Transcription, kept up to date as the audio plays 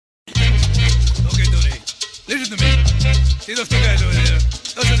listen to me. See those two guys over there?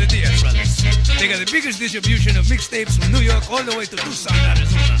 Those are the Diaz brothers. They got the biggest distribution of mixtapes from New York all the way to Tucson,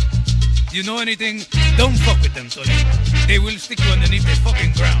 Arizona. Do you know anything? Don't fuck with them, Tony. They will stick you underneath the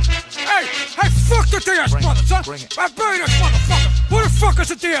fucking ground. Hey, fuck the Diaz brothers, huh? I bury this motherfucker. Who the fuck is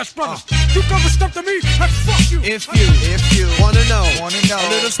the Diaz brothers? You come and step to me, hey, fuck you. If you wanna know a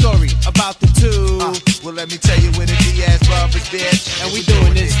little story about the two, well, let me tell you we're the Diaz brothers, bitch. And we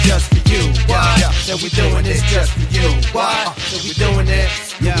doing this just for you. Why? That we doing this just for you. Why? That we doing it.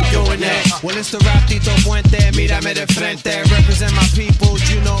 Yeah, we doing it. Well, it's the Raptito Puente, mírame de frente. Represent my people,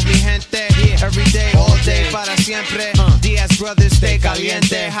 you know mi gente. Every day, all day, para siempre. Diaz brothers, stay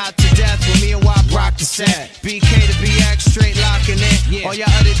caliente. Hot to death with me and Wop rock the set. BK to BX, straight locking it. All y'all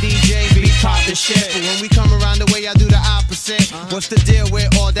other DJs be pop the shit. But when we come around the way, y'all do the opposite. What's the deal with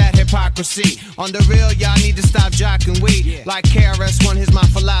all that hypocrisy? On the real, y'all need to stop jocking weed. Like KRS-One, here's my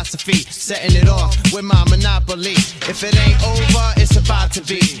philosophy. Setting it off with my monopoly. If it ain't over, it's about to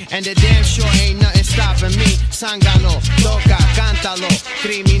be. And the damn sure ain't nothing stopping me. Sangano, toca, cántalo.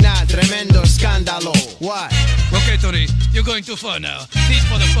 Criminal, tremendo escándalo. What? Okay, Tony, you're going too far now. These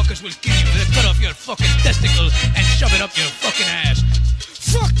motherfuckers will kill you. They'll cut off your fucking testicle and shove it up your fucking ass.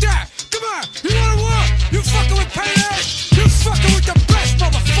 Fuck that! Come on! You wanna what? You fucking with Payday? You fucking with the best,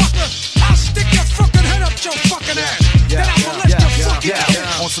 motherfucker! I'll stick your fucking head up your fucking ass! Then I'll molest your fucking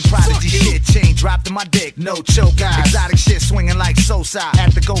ass! On some prodigy shit, chain dropped in my dick, no choke eyes. Exotic shit swinging like Sosa.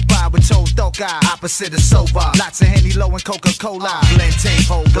 Had to go by with Toe Doka. Opposite of sober. Lots of Henny Low and Coca-Cola. Blend tape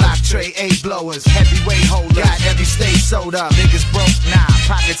hold, block tray, A blowers. Heavyweight holder. Got every state soda. Niggas broke, nah.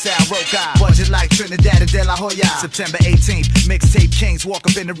 Pockets out, roca. Budget like Trinidad and De La Hoya. September 18th, mixtape kings walk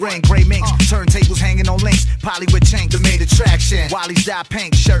up in the ring. Gray minks, turntables hanging on links. Poly with chains that made attraction. Wally's dye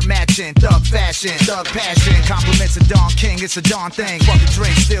pink, shirt matching. Thug fashion, thug passion. Compliments of Don King, it's a Don thing. Fuck a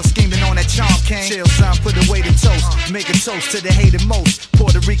drink, still scheming on that charm king. Chill son, put away the toast. Make a toast to the hated most.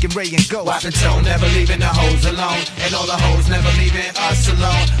 Puerto Rican Ray and Ghost. Wapatone never leaving the hoes alone. And all the hoes never leaving us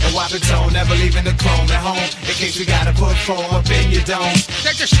alone. And Wapatone never leaving the chrome at home. In case we gotta put four up in your dome.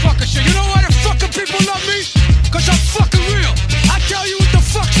 Take this fucking shit. You know why the fucking people love me? Cause I'm fucking real. I tell you what the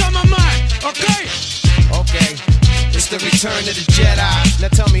fuck's on my mind, okay? Okay. It's the return of the Jedi. Now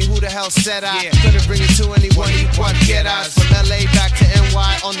tell me who the hell said I couldn't bring it to anyone you want to get us. From LA back to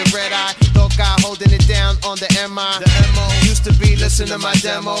NY on the red eye. Toca holding it down on the MI. The MO used to be listen to my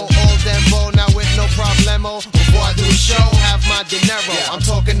demo. All dembo, now with no problemo. Before I do a show, have my dinero. I'm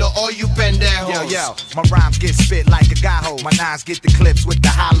talking to all you pendejos. Yo, my rhymes get spit like a gajo. My nines get the clips with the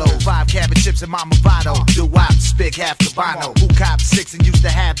hollow. 5 cabbage chips in my Movado. Do wop, spit half Cabano. Who copped 6 and used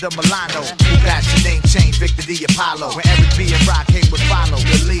to have the Milano? Who got your name changed, Victor D. Apollo? When Eric B and Rock came with follow,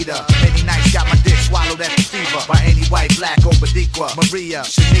 the leader. Many nights got my dick swallowed at the fever. By any white, black, or Badiqua. Maria,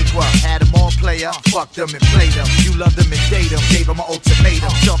 Shaniqua, had them all player. Fucked them and played them. You loved them and date them. Gave them an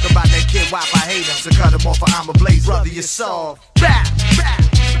ultimatum. Talk about that kid, wop, I hate him. So cut him off or I'm a blaze. Brother, you're soft. Back, back.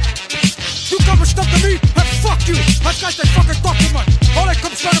 You come and step to me, and fuck you. Those guys, they fucking talk too much. All they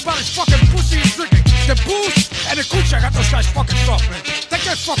concerned about is fucking pussy and drinking. The booze and the coochie, I got those guys fucking soft, man. They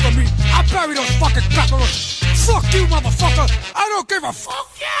can't fuck with me. I bury those fucking cockroaches. Fuck you, motherfucker. I don't give a fuck.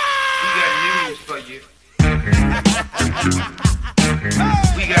 We got news for you.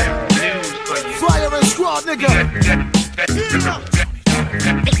 We got news for you. Fire and squad, nigga. We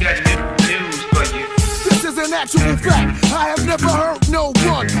got news for you. This is an actual fact. I have never hurt no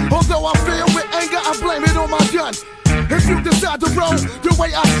one. Although I feel with anger, I blame it on my gun. If you decide to roll the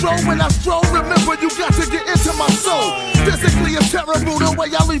way I stroll, when I stroll, remember you got to get into my soul. Physically it's terrible the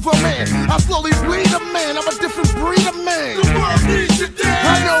way I leave a man. I slowly bleed a man, I'm a different breed of man. The world needs you dead.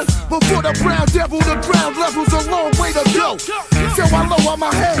 I know, but for the brown devil, the ground level's a long way to go. So I lower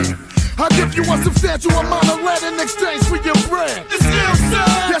my head. I'll give you a substantial amount of lead in exchange for your bread. It's real, sir.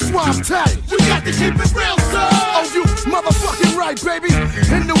 That's why I'm tight. We got to keep it real, sir. Oh, you motherfucking right, baby.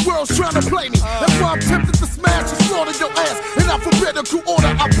 And the world's trying to play me. That's why I'm tempted to smash and slaughter your ass. In alphabetical order,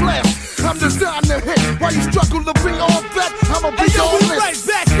 I blast. I'm designed to hit. While you struggle to be all that, I'ma be all this. Right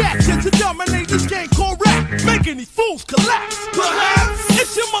back at you to dominate this game called rap. Making these fools collapse. Perhaps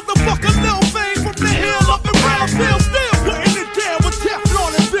it's your motherfucking Lil Fame from the hill up in Brownsville. Still putting it down with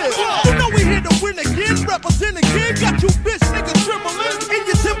Teflon and Bill. You know we here to win again, represent again. Got you bitch niggas trembling in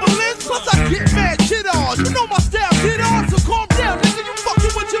your Timberlands. Plus I get mad shit on. You know my style get on, so calm down, nigga. You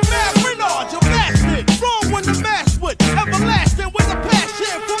fucking with your mad Renard. You're blasted. Wrong when the mash with everlasting with a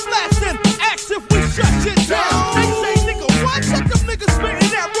passion for blasting. Ask if we shut shit down. They say nigga what? Check them niggas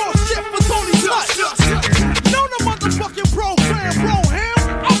spitting that raw shit for Tony Touch. Know the motherfucking program, bro ham.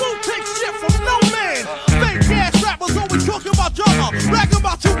 I won't take shit from no man. Fake ass rappers always talking about drama, bragging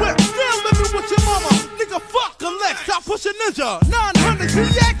about your whip, still living with your mama. Nigga fuck The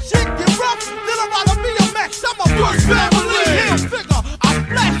yak shit get rough, then I'm out of me a max. I'm a first family hill figure. I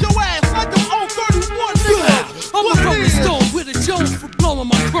splash your ass like them old 31 niggas. I'm a Rolling Stone with a Jones for blowing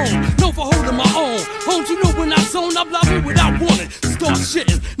my chrome. No for holding my own. Homes, you know when I zone, I'm loving without wanting. Start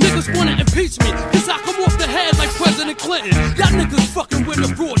shitting. Niggas wanna impeach me, cause I come off the head like President Clinton. Y'all niggas fucking with a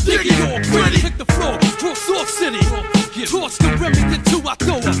raw diggy or pretty. Hit the floor, draw Source City. Torch the rim and get two, I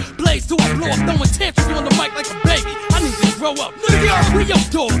throw up. Blaze till I blow up, throwing tantrums on the mic like a baby. I need to grow up. Nigga, where your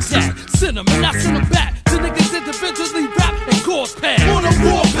dogs at? Send them and I send them back. The niggas individually rap and cause path. On a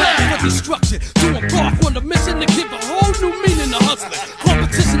war path for destruction. To embark on the mission to give a whole new meaning to hustling.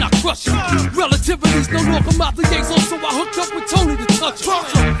 Competition, I crush you. Relativity's no longer my liaison, so I hooked up with Tony to touch you.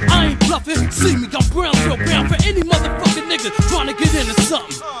 I ain't bluffing, see me, I'm Brownsville bound for any motherfucking nigga trying to get into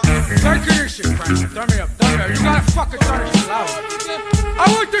something. Take this shit, Frank. Turn me up. You gotta fucking turn this shit loud. I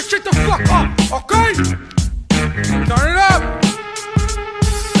want this shit to fuck up, okay? Turn it up.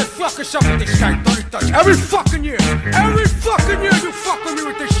 Let's fuck us up with this guy, Tony Touch. Every fucking year you fuck with me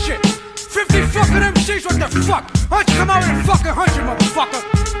with this shit. 50 fucking MCs, what the fuck? Why don't you come out with a fucking 100,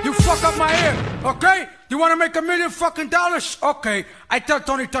 motherfucker? You fuck up my ear, okay? You wanna make $1 million fucking dollars? Okay, I tell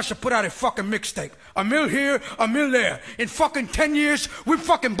Tony Touch to put out a fucking mixtape. $1 mil here, $1 mil there. In fucking 10 years, we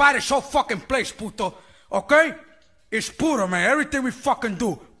fucking buy this whole fucking place, puto. Okay? It's puro, man. Everything we fucking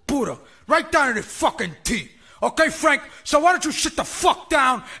do, puro. Right down to the fucking T. Okay, Frank? So why don't you sit the fuck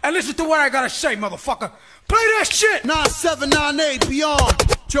down and listen to what I gotta say, motherfucker? Play that shit! 9798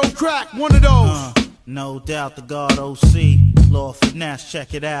 beyond. Joe Crack, one of those. No doubt the God OC. Lord Finesse,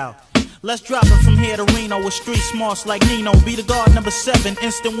 check it out. Let's drop it from here to Reno with street smarts like Nino. Be the guard number 7,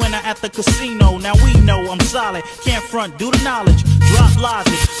 instant winner at the casino. Now we know I'm solid, can't front, do the knowledge. Drop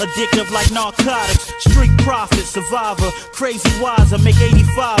logic, addictive like narcotics. Street prophet, survivor, crazy wise, I make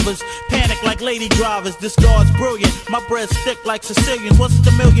 85ers. Panic like lady drivers, this guard's brilliant. My bread's thick like Sicilians. Wasn't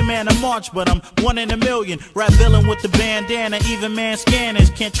the million man in March, but I'm 1 in a million. Rap villain with the bandana, even man scanners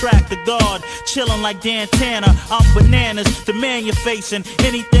can't track the guard. Chillin' like Dan Tanner, I'm bananas. The man you're facing,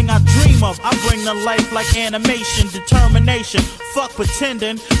 anything I dream of, I bring to life like animation, determination. Fuck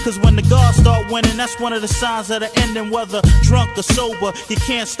pretending, cause when the guards start winning, that's one of the signs of the ending. Whether drunk or sober, you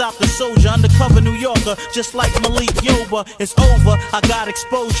can't stop the soldier. Undercover New Yorker, just like Malik Yoba. It's over, I got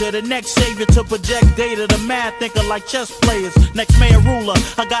exposure. The next savior to project data. The mad thinker like chess players. Next mayor ruler,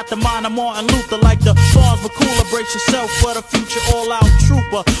 I got the mind of Martin Luther. Like the Barnes McCooler, brace yourself for the future all-out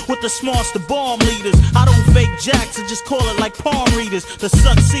trooper. With the smarts, the bomb leaders. I don't fake jacks, I just call it like palm readers. The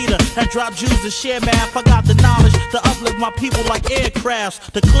succeeder, and drop Jews to share math. I got the knowledge to uplift my people like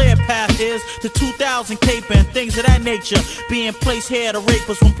aircrafts. The clear path is the 2000 caper and things of that nature. Being placed here to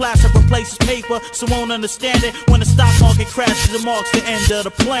rapers when plastic replaces paper. So won't understand it when the stock market crashes and marks the end of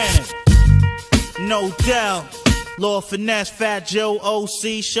the planet. No doubt. Lord Finesse, Fat Joe,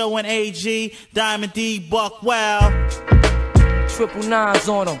 OC, showing AG, Diamond D, Buck Wow. 999s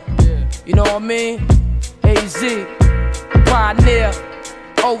on them. You know what I mean? AZ, Pioneer.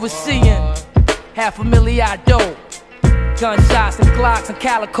 Overseeing $500,000 dough, gunshots and Glocks and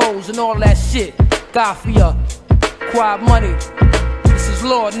calicos and all that shit. Gafia, quiet money. This is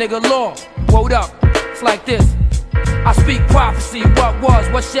Lord, nigga, Lord. Word up, it's like this. I speak prophecy, what was,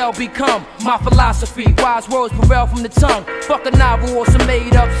 what shall become. My philosophy, wise words prevail from the tongue. Fuck a novel or some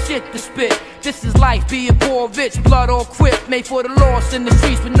made up shit to spit. This is life, be it poor or rich, blood or quit. Made for the lost in the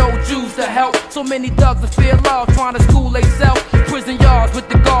streets with no Jews to help. So many thugs that fear love, trying to school they self. Prison yards with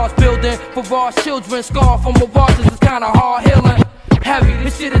the guards building for raw children. Scar from mirages is kinda hard healing. Heavy,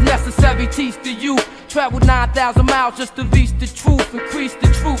 this shit is necessary, teach the youth. Travel 9,000 miles just to reach the truth. Increase the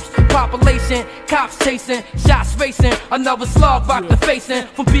troops, population, cops chasing, shots racing. Another slug rock the facing.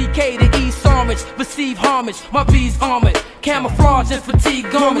 From BK to East Orange, receive homage. My B's armored, camouflage and fatigue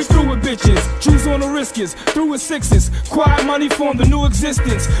garments. Yo, we through with bitches, Jews on the riskers, through with sixes. Quiet money formed a new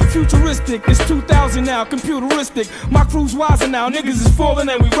existence. Futuristic, it's 2000 now, computeristic. My crew's wiser now, niggas is falling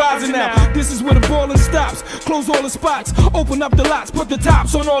and we rising now. This is where the ballin' stops. Close all the spots, open up the lots, put the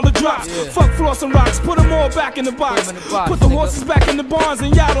tops on all the drops. Fuck floss and rocks. Put them all back in the box. Put the horses back in the barns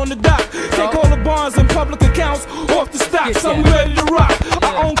and yacht on the dock. Take all the barns and public accounts off the stock. So we ready to rock.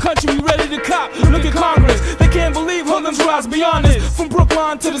 Our own country, we ready to cop. Look at Congress. They can't believe hoodlums rise beyond this. From Brooklyn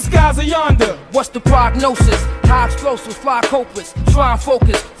on to the skies of yonder. What's the prognosis? High explosives, fly copeless. Try and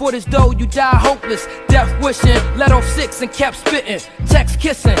focus. For this dough, you die hopeless. Death wishing, let off 6 and kept spitting. Text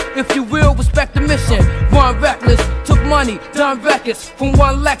kissing, if you real, respect the mission. Run reckless, took money, done records. From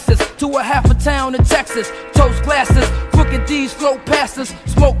one Lexus to a half a town in Texas. Toast glasses, crooked D's float past us.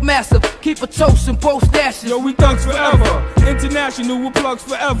 Smoke massive, keep a toast in both stashes. Yo, we thugs forever. International, we're plugs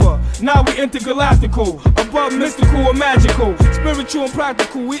forever. Now we intergalactical. Above mystical or magical. Spiritual and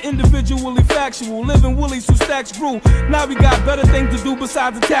practical. We individually factual. Living woolies who stacks grew. Now we got better things to do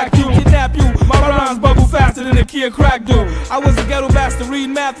besides attack you, kidnap you. My rhymes bubble faster than a Kia crack do. I was a ghetto bastard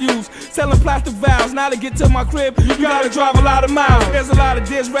reading Matthews, selling plastic valves. Now to get to my crib, you gotta drive a lot of miles. There's a lot of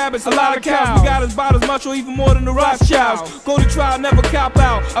dead rabbits, a lot of cows. We got about as much or even more than the Rothschilds. Go to trial, never cop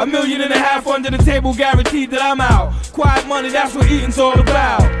out. $1.5 million under the table, guaranteed that I'm out. Quiet money, that's what eating's all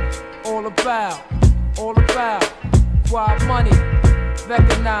about. All about, all about. Quiet money,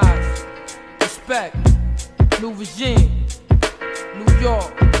 recognize, respect. New regime, New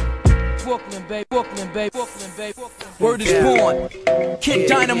York, Brooklyn, baby, Brooklyn, baby, Brooklyn, baby. Word is born. Kid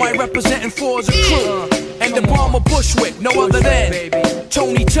Dynamite representing for as a crew. And the bomber Bushwick, no other than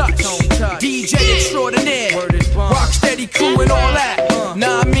Tony Touch, DJ extraordinaire, rock steady crew and all that.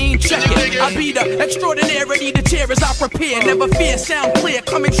 Nah, I mean, check it. I be the extraordinaire, ready to tear as I prepare. Never fear, sound clear,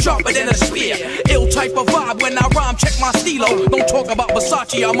 coming sharper than a spear. Ill type of vibe when I rhyme, check my stilo. Don't talk about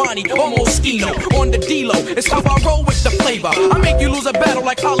Versace, Armani, or Moschino. On the D-Lo, it's how I roll with the flavor. I make you lose a battle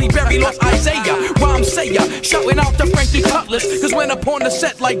like Holly Berry lost Isaiah. Rhyme sayer, shouting out to Frankie Cutlass. Cause when up on the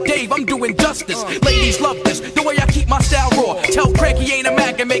set like Dave, I'm doing justice. Ladies love this, the way I keep my style raw. Tell Craig he ain't a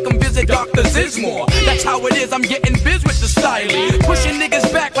Mac and make him visit Dr. Zizmore. That's how it is, I'm getting biz with the styling. Pushing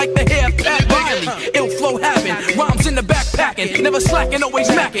niggas back like the hair of Pat Riley. Ill flow having, rhymes in the backpacking. Never slacking, always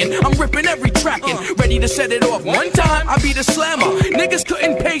macking. I'm ripping every tracking. Ready to set it off. One time, I be the slammer. Niggas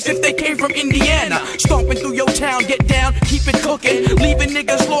couldn't pace if they came from Indiana. Stomping through your town, get down, keep it cooking. Leaving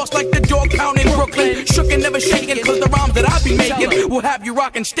niggas lost like the dog pound in Brooklyn. Shook and never shaking, cause the rhymes that I be making will have you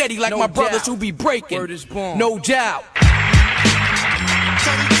rocking steady like my brothers who be breaking. Word is born. No doubt.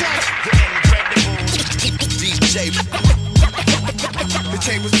 DJ. The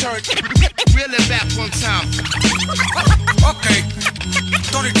tables turned. Reel it back one time. Okay.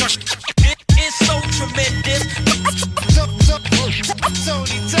 Tony Touch. It's so tremendous.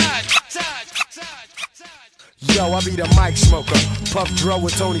 Tony Touch. Yo, I be the mic smoker, Puff Dro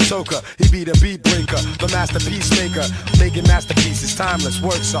with Tony Toka. He be the beat breaker, the masterpiece maker. Making masterpieces, timeless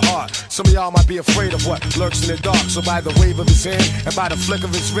works of art. Some of y'all might be afraid of what lurks in the dark. So by the wave of his hand and by the flick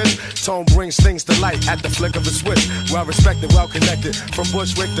of his wrist, Tone brings things to light at the flick of his switch. Well respected, well connected, from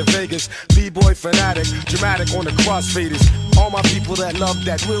Bushwick to Vegas. B-boy fanatic, dramatic on the crossfaders. All my people that love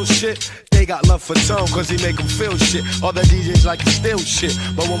that real shit, they got love for Tone cause he make them feel shit. Other DJs like to steal shit,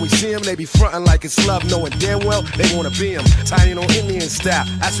 but when we see him they be frontin' like it's love, knowing damn well they wanna be him. Taino Indian style,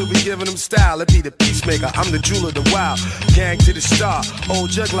 that's what we giving them style. It be the peacemaker, I'm the jewel of the wild. Gang to the star,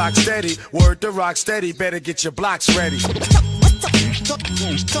 hold your Glock steady. Word to rock steady, better get your blocks ready. Tony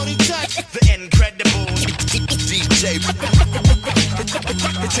Touch, the incredible DJ.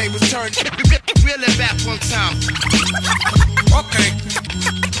 The tables turned. Reel it back one time. Okay.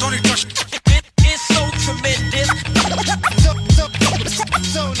 Tony Touch. It's so tremendous.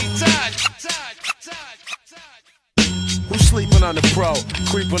 Tony Touch. Who's sleeping on the pro,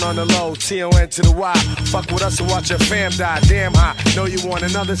 creeping on the low, T-O-N to the Y. Fuck with us and watch your fam die. Damn high, know you want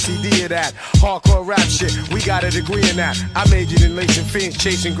another CD of that hardcore rap shit, we got a degree in that. I majored in lacing fiends,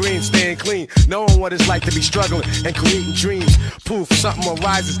 chasing green, staying clean, knowing what it's like to be struggling and creating dreams. Poof, something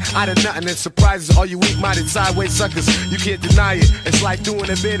arises out of nothing and surprises all you weak-minded sideways suckers. You can't deny it, it's like doing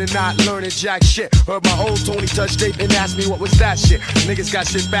a bit and not learning jack shit. Heard my old Tony Touch tape and asked me what was that shit. Niggas got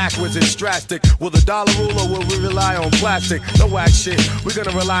shit backwards, it's drastic. Will the dollar rule or will we rely on plastic? No wax shit, we're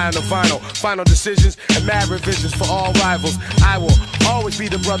gonna rely on the final decisions and mad revisions for all rivals. I will always be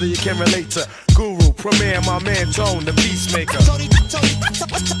the brother you can relate to. Guru, premier, my man Tone, the peacemaker. Tony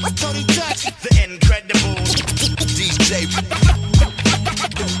Touch, the incredible DJ.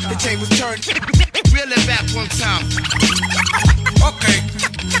 The tables turned. Reel it back one time. Okay.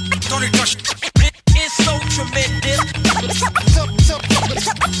 Tony Touch. It's so tremendous.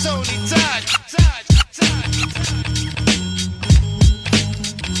 Tony Touch.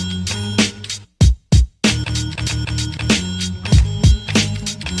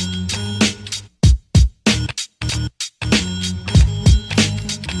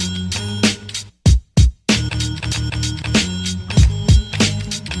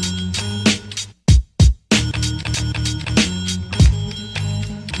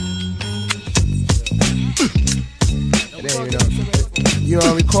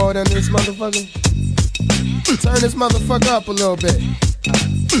 chord on this motherfucker? Turn this motherfucker up a little bit.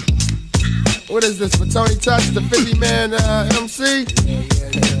 What is this, for Tony Touch, the 50-man MC? Yeah.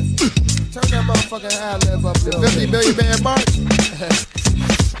 Turn that motherfucking ad-lib up, the 50 million man mark.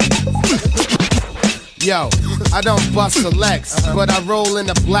 Yo, I don't bust selects, but I roll in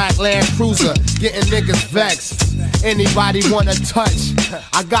a black Land Cruiser, getting niggas vexed. Anybody wanna touch?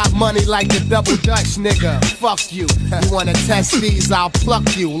 I got money like the Double Dutch, nigga. Fuck you. You wanna test these? I'll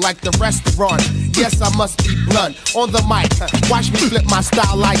pluck you like the restaurant. Yes, I must be blunt on the mic. Watch me flip my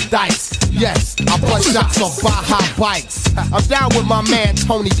style like dice. Yes, I bust shots on Baja bikes. I'm down with my man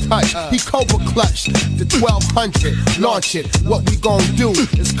Tony Touch. He Cobra clutched the 1200. Launch it. What we gon' do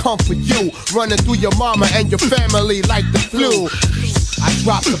is come for you. Running through your mama and your family like the flu. I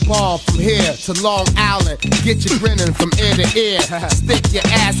drop the bomb from here to Long Island. Get you grinning from ear to ear. Stick your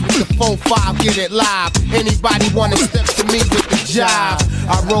ass with the 4-5, get it live. Anybody wanna step to me with the job?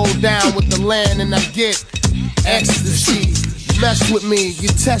 I roll down with the land and I get ecstasy. Mess with me, you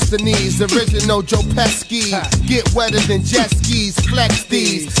test the knees. Original Joe Pesky. Get wetter than jet skis, flex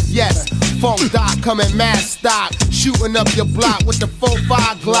these. Yes, Funk Doc coming mad stock. Shooting up your block with the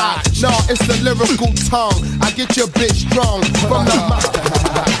 4-5 Glock. No, it's the lyrical tongue. I get your bitch strong from the mouth.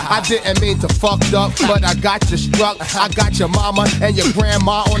 I didn't mean to fuck up, but I got you struck. I got your mama and your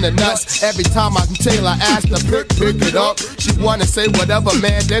grandma on the nuts. Every time I tell her ass to pick it up, she wanna say whatever,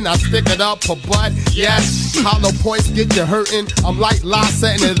 man, then I stick it up her butt. Yes, hollow points get you hurting. I'm like La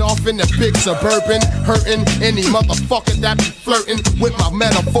setting it off in the big Suburban. Hurting any motherfucker that be flirting with my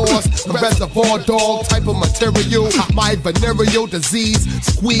metaphors. Reservoir dog type of material. My venereal disease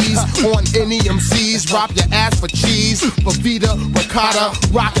squeeze on any MCs. Drop your ass for cheese, for Vita, ricotta.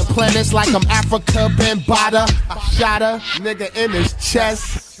 Rockin' planets like I'm Africa Bambaataa. Shot a nigga in his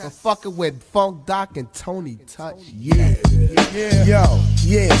chest. I'm fucking with Funk Doc and Tony Touch. Yeah.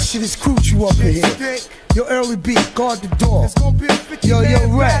 Shit is crucial up in here. Yo, early beat, guard the door. Yo,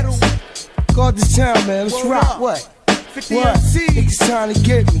 Rex, guard this town, man. Let's rock. What? It's time to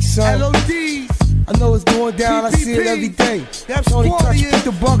get me, son. LODs. I know it's going down, I see it every day. Tony Touch, put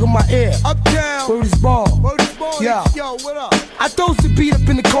the bug in my ear. Uptown. Word is ball. Yo, what up? I throws the beat up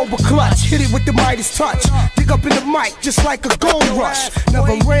in the Cobra clutch. Hit it with the Midas touch. Dig up in the mic just like a gold rush.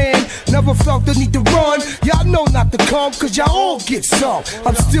 Never ran, never felt the need to run. Y'all know not to come, cause y'all all get some.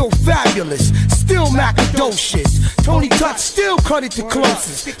 I'm still fabulous, still macadocious. Tony Touch still cut it the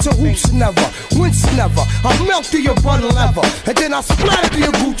closest. So hoops never, wince never. I melt through your butter leather, and then I splatter through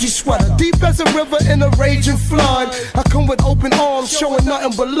your Gucci sweater. Deep as a river in a raging flood. I come with open arms, showing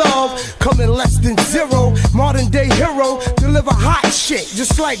nothing but love. Coming less than zero, modern day hero. Deliver hot shit,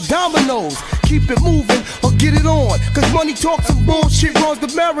 just like dominoes. Keep it moving or get it on, cause money talks and bullshit runs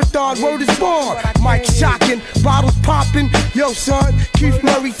the marathon. Word is born. Mike shocking, bottles popping. Yo son, Keith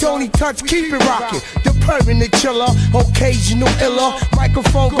Murray, Tony Touch, keep it rocking. The permanent chiller, occasional iller.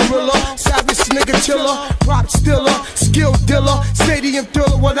 Microphone gorilla, savage nigga chiller. Prop stiller, skill dealer. Stadium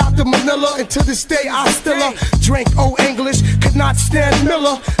thriller without the Manila. And to this day I still drink old English, could not stand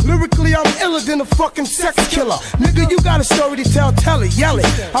Miller. Lyrically I'm iller than a fucking sex killer. Nigga, you got a story to tell, tell it, yell it.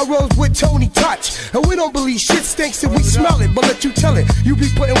 I rose with Tony Touch, and we don't believe shit stinks if we smell it, but let you tell it. You be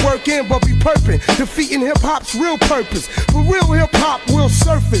putting work in, but be perping, defeating hip-hop's real purpose. For real hip-hop will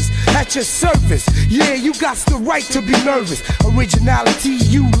surface at your service. Yeah, you got the right to be nervous. Originality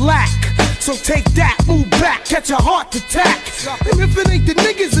you lack, so take that, move back, catch a heart attack. And if it ain't the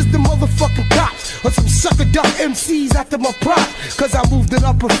niggas, it's the motherfucking cops, or some sucker duck MCs after my prop, cause I moved it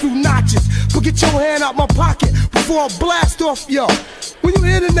up a few notches. But get your hand out my pocket before I blast off, yo. When you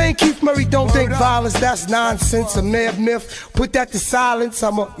hear the name Keith Murray, don't think violence, that's nonsense, a mad myth. Put that to silence,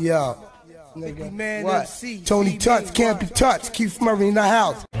 I'm a, yo. Nigga, what? Tony Touch, can't be touched, Keith Murray in the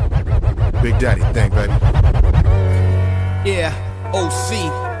house. Big Daddy, thank baby. Yeah, OC,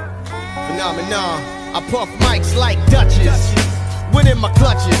 phenomenon. I puff mics like Duchess, winning my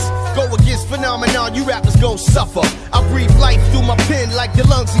clutches. Go against phenomenon, you rappers gon' suffer. I breathe life through my pen like the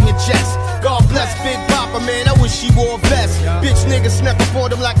lungs in your chest. God bless Big Papa, man, I wish he wore a vest. Bitch niggas snuck up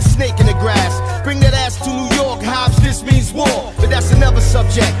on them like a snake in the grass. Bring that ass to New York, Hobbs, this means war. But that's another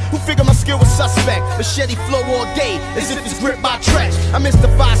subject. Who figured my skill was suspect? Machete flow all day, as if it's gripped by trash. I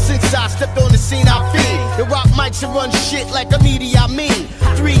mystified since I stepped on the scene, I feed. The rock mics and run shit like a media, I mean.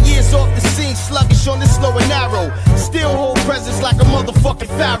 3 years off the scene, sluggish on the slow and narrow. Still hold presence like a motherfucking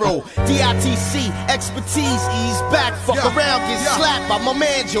pharaoh. Yo, DITC, expertise, ease back. Fuck around, get slapped by my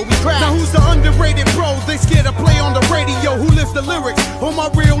man Joey Crack. Now who's the underrated bros? They scared to play on the radio. Who lives the lyrics? All my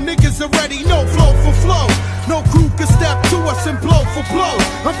real niggas already know flow for flow. No crew can step to us and blow for blow.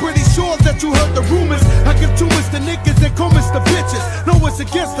 I'm pretty sure that you heard the rumors. I give tumors to niggas and comments to bitches. No one's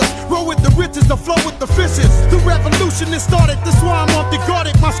against us. Roll with the riches, the flow with the fishes. The revolution is started, that's why I'm on the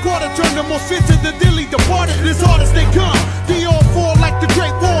guarded. My squad have turned them more fit to the dilly departed. As hard as they come, they all fall like the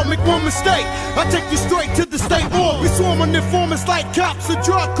Great War. Make one mistake, I take you straight to the state war. We swarm on informants like cops or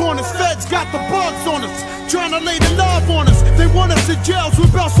drug corners. Feds got the bugs on us, trying to lay the love on us. They want us in jails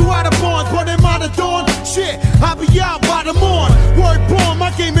with belts who out of bonds, but they might have dawn. Shit, I'll be out by the morn. Word born,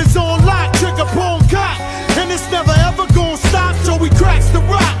 my game is on lock. Trigger bone cock, and it's never ever gonna stop till we cracks the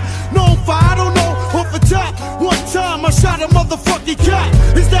rock. Known for, I don't know, off the top. One time I shot a motherfucking cat.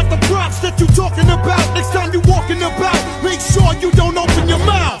 Is that the props that you talking about? Next time you walking about, make sure you don't open your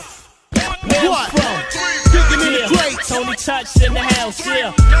mouth. What? Digging in the crates. Tony Touch in the house,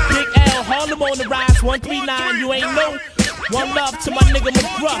 yeah. Big L, Harlem on the rise, 139, you ain't know. One love to my nigga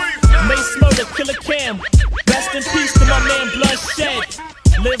McGruff. Mace Murder, Killer Cam. Rest in peace to my man Bloodshed.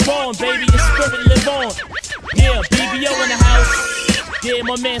 Live on, baby, your spirit live on. Yeah, BBO in the house. Yeah,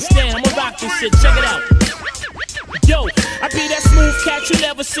 my man Stan, I'ma rock this shit, check it out. Yo, I be that smooth cat you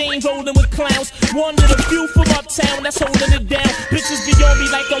never seen rolling with clowns. One of the few from uptown that's holding it down. Bitches be on me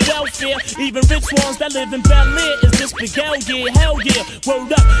like on welfare. Even rich ones that live in Bel Air is this big hell yeah, hell yeah.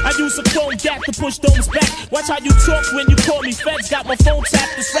 Word up, I use a chrome gap to push domes back. Watch how you talk when you call me feds. Got my phone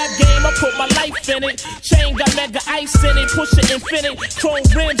tapped, this rap game, I put my life in it. Chain got mega ice in it, push it infinite. Chrome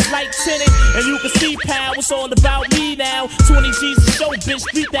rims like tinted, and you can see power, it's all about me now. 20 G's to show, bitch,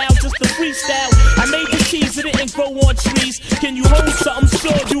 3,000 just to freestyle. I made the cheese, it didn't grow on trees. Can you hold something?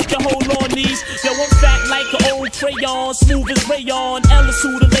 Sure you can hold on these. Yo, I'm fat like an old crayon, smooth as rayon. Ellis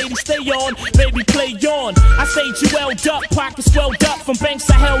who the lady stay on, baby play on. I say jeweled up, pockets swelled up. From banks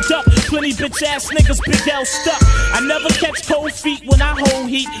I held up, plenty bitch ass niggas big L stuck. I never catch cold feet when I hold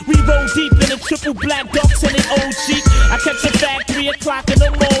heat. We roll deep in a triple black ducks and an old Jeep. I catch a fat 3 o'clock in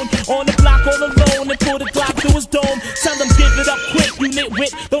the morning, on the block all alone and pull the Glock through his dome. Tell them give it up quick, you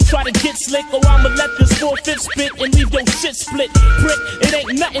nitwit. Don't try to get slick or I'ma let this 4/5 spit and leave your shit split. Prick, it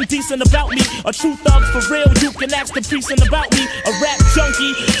ain't nothing decent about me. A true thug for real, you can ask the priest about me. A rap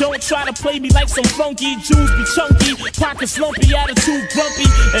junkie, don't try to play me like some funky. Jews be chunky, pockets lumpy, attitude grumpy.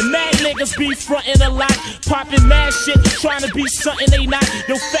 And mad niggas be frontin' a lot, poppin' mad shit, trying to be something they not.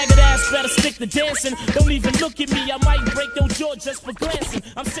 Yo faggot ass better stick to dancing. Don't even look at me, I might break your jaw just for glancing.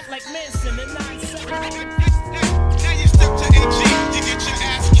 I'm sick like Manson in 9 seconds. Now you step to AG, you get your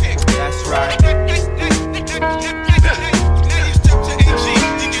ass kicked. That's right.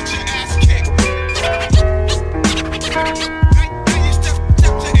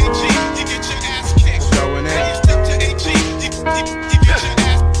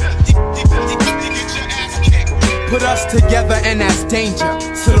 Put us together and that's danger,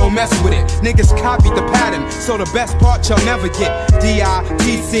 so don't mess with it. Niggas copied the pattern, so the best part you'll never get.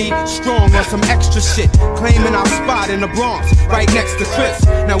 D.I.T.C. strong on some extra shit, claiming our spot in the Bronx, right next to Chris.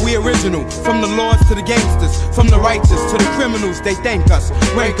 Now we original, from the lords to the gangsters, from the righteous to the criminals. They thank us,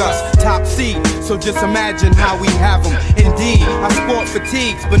 rank us top seed. So just imagine how we have them. Indeed, I sport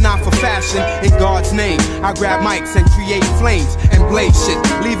fatigues, but not for fashion. In God's name, I grab mics and create flames and blaze shit.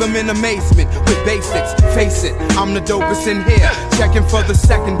 Leave them in amazement with basics. Face it, I'm the dopest in here, checking for the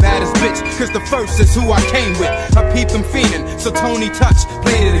second baddest bitch, cause the first is who I came with. I peep them fiendin', so Tony Touch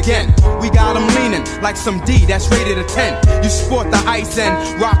played it again. We got them leaning like some D that's rated a 10. You sport the ice and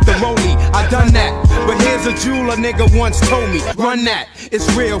rock the rollie, I done that. But here's a jewel a nigga once told me, run that. It's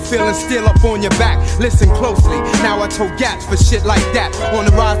real, feeling still up on your back. Listen closely, now I told gats for shit like that. On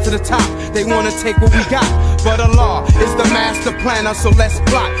the rise to the top, they wanna take what we got, but Allah is the master planner, so let's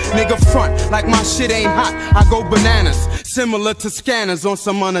plot. Nigga front like my shit ain't hot, I go bananas, similar to scanners on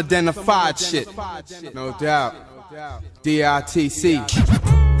some unidentified shit. No doubt. D.I.T.C.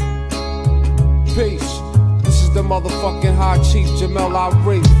 Peace. This is the motherfucking High Chief Jamel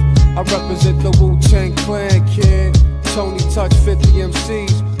Arif. I represent the Wu-Tang Clan, kid. Tony Touch, 50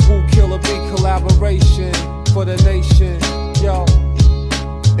 MCs. Wu Killa B collaboration for the nation. Yo.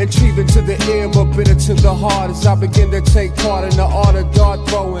 Intriguing to the ear, but bitter to the heart as I begin to take part in the art of dart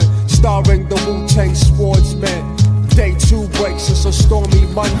throwing, starring the Wu-Tang Swordsman. Day 2 breaks, it's a stormy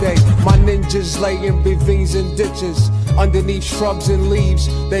Monday. My ninjas lay in ravines and ditches, underneath shrubs and leaves.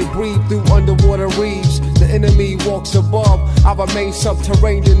 They breathe through underwater reefs. The enemy walks above, I remain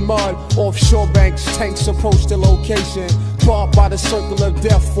subterranean in mud. Offshore banks, tanks approach the location. caught by the circle of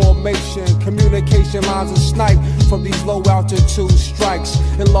death formation. Communication lines are sniped from these low altitude strikes.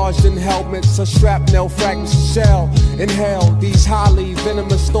 Enlarged in helmets, a shrapnel fragments of shell. Inhale these highly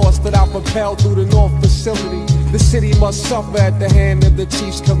venomous thoughts that I propel through the north facility. The city must suffer at the hand of the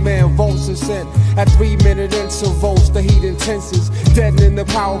chief's command. Volts are sent at 3-minute intervals. The heat intenses, deadening the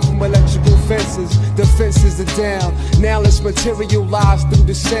power from electrical fences. Defenses are down. Now let's materialize through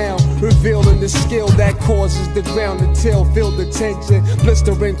the sound, revealing the skill that causes the ground to till. Feel the tension,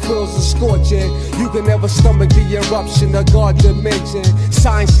 blistering quills are scorching. You can never stomach the eruption of God dimension.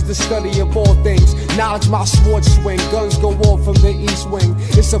 Science is the study of all things. Knowledge my sword swing. Guns go off from the east wing.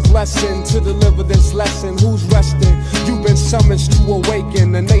 It's a blessing to deliver this lesson. Who's resting? You've been summoned to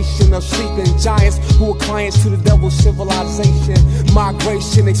awaken a nation of sleeping giants who are clients to the devil's civilization.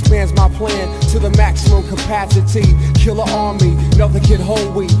 Migration expands my plan to the maximum capacity. Kill an army, nothing can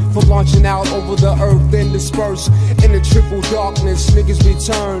hold we from launching out over the earth, then disperse in the triple darkness. Niggas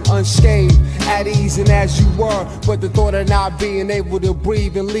return unscathed, at ease and as you were. But the thought of not being able to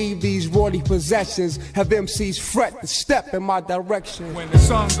breathe and leave these worldly possessions have MCs fret to step in my direction. When the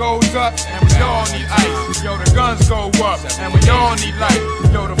sun goes up and we all need ice, yo, the guns go up and we all need light.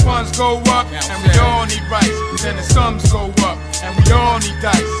 Yo, the funds go up and we all need rice. Then the sums go up and we all need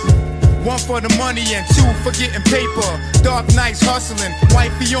dice. One for the money and two for getting paper. Dark nights hustling,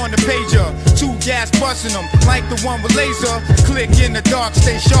 wifey on the pager. 2 gas busting them like the one with laser. Click in the dark,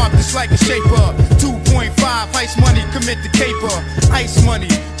 stay sharp, just like a shaper. 2.5, ice money, commit the caper. Ice money,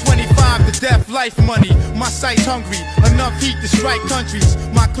 25 to death, life money. My sight's hungry, enough heat to strike countries.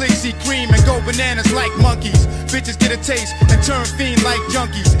 My clicks eat cream and go bananas like monkeys. Bitches get a taste and turn fiend like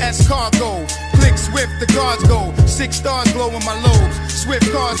junkies. Escargot, click swift, the guards go. 6 stars glow in my lobes.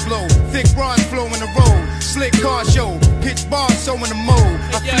 Swift cars blow, thick bronze flow in the road. Slick car show, pitch bars so in the mode.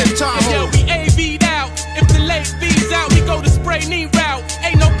 I flip Tahoe. Yo, we AV'd out. If the late V's out, we go to spray knee route.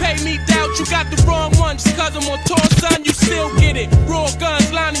 Ain't no pay me doubt. You got the wrong one just cause I'm on tour, son. You still get it. Raw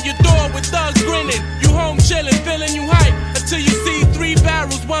guns lining your door with thugs grinning. You home chillin', feeling you hype until you see 3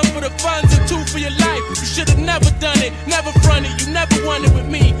 barrels, 1 for the funds and 2 for your life. You should've never done it, never fronted. You never wanted with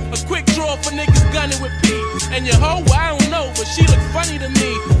me. A quick draw for niggas gunning with P. And your hoe, I don't know, but she look funny to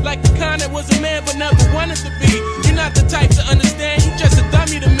me. Like the kind that was a man but never wanted to be. You're not the type to understand, you just a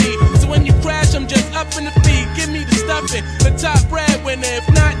dummy to me. So when you crash, I'm just up in the feed. Give me the stuffing, the top breadwinner. If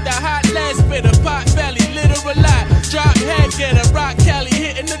not, the hot lead spitter, pot belly, literal lot. Drop head getter, rock Kelly,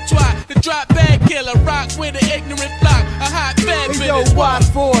 hitting the twat. The drop bag killer, rock with an ignorant block. A hot bed hey, yo, watch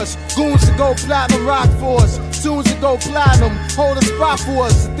for us. Goons to go platinum, rock for us. Tunes to go platinum, hold a spot for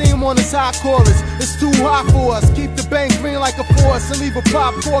us. The theme on this hot chorus, it's too hot for us. Keep the bank green like a force and leave a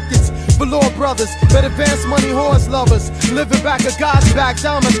pop pockets. Velour brothers, better advance money horse lovers. Living back a God's back,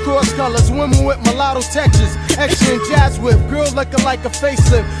 diamonds cross colors. Women with mulatto textures, extra and jazz whip. Girl looking like a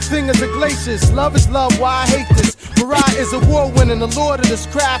facelift, fingers are glaciers. Love is love, why I hate this. Mariah is award winning, the lord of this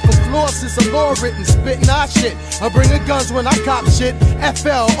craft. For floss is a law written, spitting our shit. I bring the guns when I cop shit.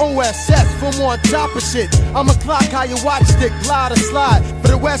 FLOSS from on top of shit. I'm a clock, how you watch stick, glide or slide. For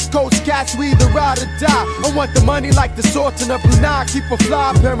the West Coast cats, we either ride or die. I want the money like the salt in a Brunei. Keep a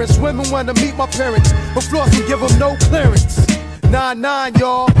fly parents, women wanna meet my parents, but floss can give them no clearance. 9-9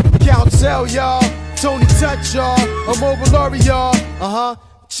 y'all, count sell y'all, Tony Touch y'all, I'm over Lori y'all.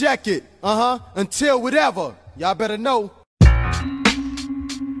 Check it, until whatever, y'all better know.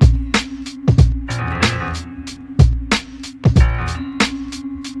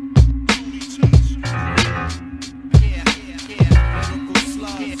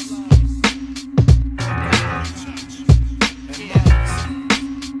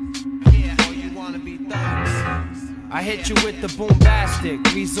 I hit you with the bombastic,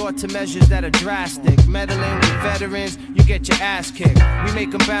 resort to measures that are drastic. Meddling with veterans, you get your ass kicked. We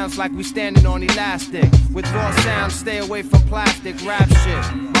make them bounce like we standing on elastic. With raw sound, stay away from plastic rap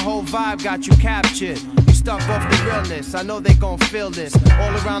shit. My whole vibe got you captured. You stuck off the realness, I know they gon' feel this.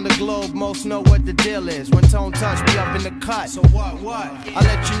 All around the globe, most know what the deal is. When Tone touch me up in the cut. So what? I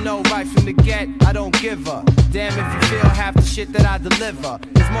let you know right from the get, I don't give a damn if you feel half the shit that I deliver.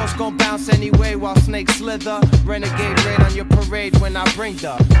 Cause most gon' bounce anyway while snakes slither. Renegade raid on your parade when I bring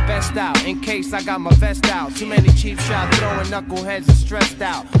the best out. In case I got my vest out. Too many cheap shots throwing knuckleheads and stressed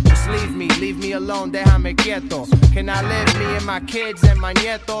out. Just leave me alone, déjame quieto. Can I live me and my kids and my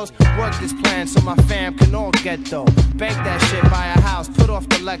nietos? Work this plan so my fam can all get though. Bank that shit, buy a house, put off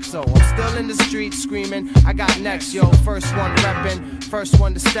the Lexo. I'm still in the streets screaming, I got next, yo. First one reppin', first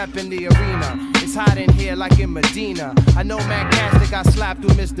one to step in the arena. It's hot in here like in Medina. I know man cats that got slapped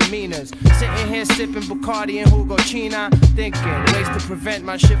with misdemeanors. Sitting here sipping Bacardi and Hugo China, thinking ways to prevent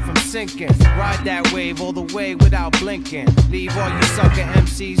my shit from sinking. Ride that wave all the way without blinking. Leave all you sucker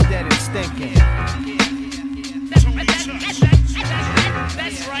MCs dead and stinking.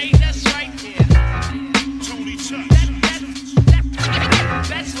 That's right, that's right. Tony Touch.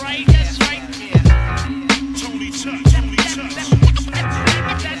 That's right, that's right. Tony Touch, Tony Touch.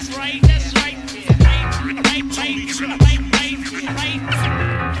 That's right, that's right.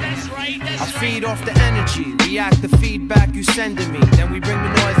 I feed off the energy, react to feedback you sending me. Then we bring the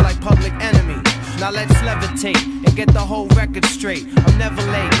noise like Public Enemy. Now let's levitate and get the whole record straight. I'm never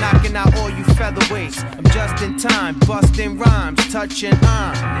late, knocking out all you featherweights. I'm just in time, busting rhymes, touching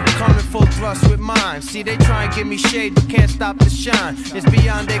on. Coming full thrust with mine. See, they try and give me shade, but can't stop the shine. It's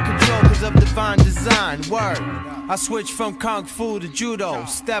beyond their control cause of divine design. Word. I switch from Kung Fu to Judo.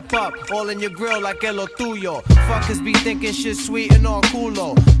 Step up, all in your grill like el lo tuyo. Fuckers be thinking shit sweet and all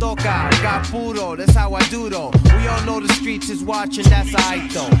culo. Toca, got puro, that's how I do though. We all know the streets is watching, that's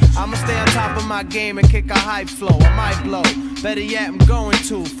aight though. I'ma stay on top of my game and kick a hype flow. I might blow, better yet I'm going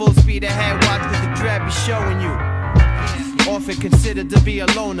to. Full speed ahead, watch cause the dread be showing you. Often considered to be a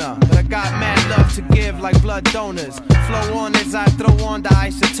loner, but I got mad love to give like blood donors. Flow on as I throw on the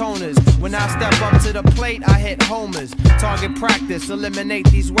isotoners. When I step up to the plate, I hit homers. Target practice, eliminate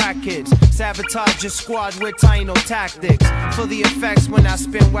these whack kids. Sabotage your squad with Taino tactics. For the effects when I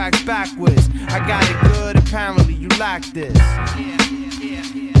spin wax backwards. I got it good, apparently you lack this.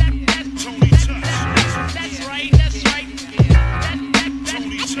 Tony Touch. That's right, that's right.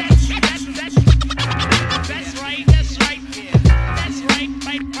 Tony Touch. That's right, that's right. That's right,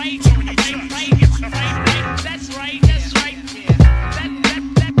 right. Tony Touch. That's right, that's right. That's right, that's right.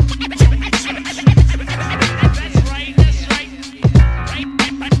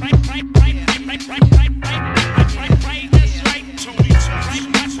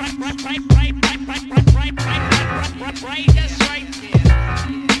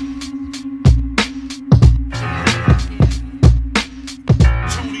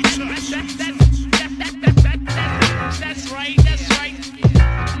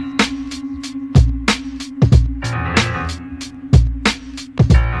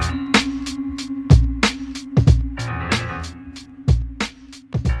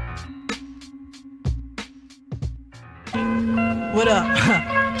 What up?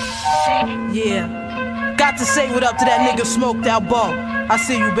 Yeah. Got to say what up to that nigga smoked out ball. I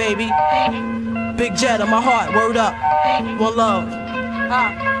see you, baby. Big Jet on my heart, word up. One love.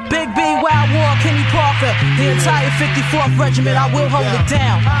 Big B, Wild War, Kenny Parker. The entire 54th Regiment, I will hold it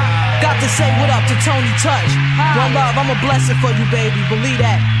down. Got to say what up to Tony Touch. One love, I'm a blessing for you, baby. Believe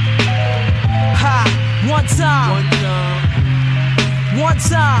that. Ha, one time. One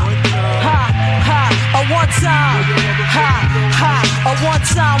time, ha, ha, a one time, ha, ha, a one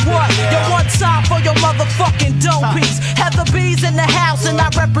time what? Your one time for your motherfucking dope piece. Heather B's in the house and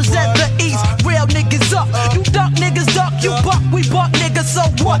I represent the East. Real niggas up, you duck niggas duck, you buck, we buck niggas, so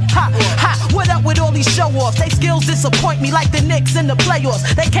what? Ha, ha, what up with all these show-offs? They skills disappoint me like the Knicks in the playoffs.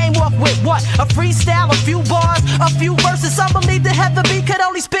 They came off with what? A freestyle, a few bars, a few verses. Some believe that Heather B could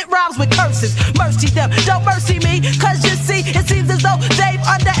only spit rhymes with curses. Mercy them, don't mercy me, cause you see, it seems as though they've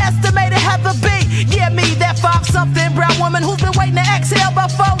underestimated Heather B. Yeah, me, that 5-something brown woman who's been waiting to exhale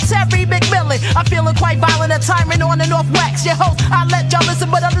before Terry McMillan. I'm feeling quite violent, a tyrant on and off wax. Your host, I let y'all listen,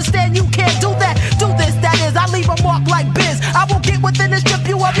 but understand you can't do that. Do this, that is, I leave a mark like Biz. I will get within and strip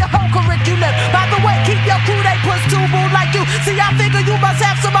you of your whole curriculum. By the way, keep your crew, they push too boo like you. See, I figure you must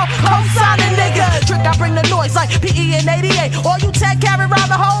have some more co-signing nigga. Trick, I bring the noise like PE and 88. All you 10 carry around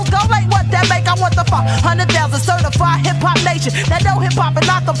the hoes, go like what that make. I want the 500,000 certified hip-hop nation. That no hip-hop and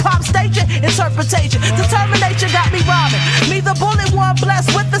not the pop station. Interpretation, determination got me rhyming. Me the bullet one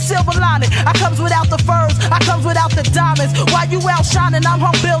blessed with the silver lining. I comes without the furs, I comes without the diamonds. While you out shining, I'm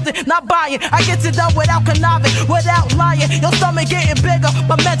home building, not buying. I get it done without conniving, without lying. Your stomach getting bigger,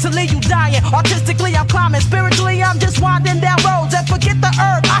 but mentally you dying. Artistically I'm climbing, spiritually I'm just winding down roads. And forget the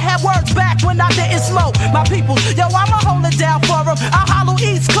herb, I had words back when I didn't smoke. My people, yo, I'ma hold it down for them. I'll hollow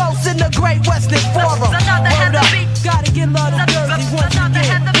East Coast in the Great Western Forum. Word up, gotta get love to Jersey once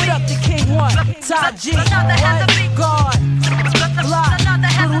again. What up to King One, Ty G, White God, Block,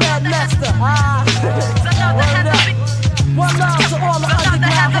 Little Red Masta. Word up. One love to all the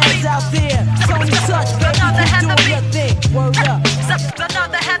underground heads out there. Tony Touch, baby, keep doing your thing. Word up.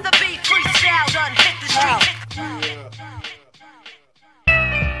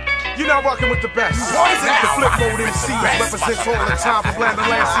 You're not rocking with the best. The flip mode MC represents all the time from land to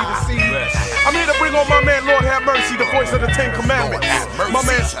land, sea to sea. I'm here to bring on my man, Lord have mercy, the voice of the 10 Commandments. My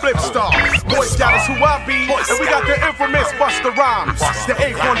man Flip Starr. Boyz is who I be, and we got the infamous Busta Rhymes, the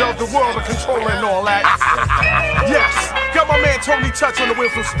eighth wonder of the world, the controller and all that. Yes, got my man Tony Touch on the wheel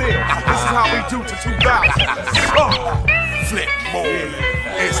from steel. This is how we do to 2000. Flip mode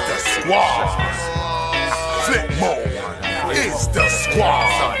is the squad. Flip mode is the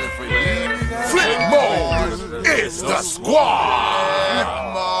squad. Flip mode is the squad.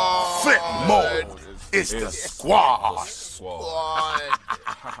 Flip mode is the squad.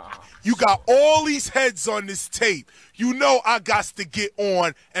 You got all these heads on this tape. You know I got to get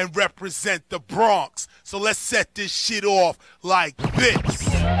on and represent the Bronx. So let's set this shit off like this.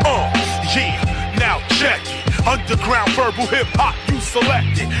 Yeah, now check it. Underground verbal hip-hop, you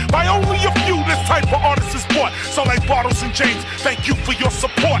selected. By only a few, this type of artist is bought. So like Bottles and James, thank you for your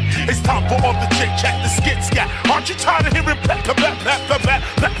support. It's time for all the chit-chat, the skit-scat. Aren't you tired of hearing black?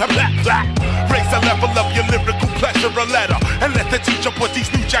 Raise the level of your lyrical pleasure, a letter. And let the teacher put these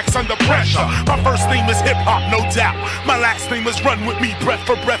new jacks under pressure. My first name is hip-hop, no doubt. My last name is Run With Me, breath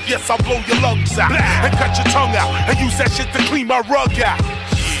for breath. Yes, I'll blow your lungs out. And cut your tongue out. And use that shit to clean my rug out.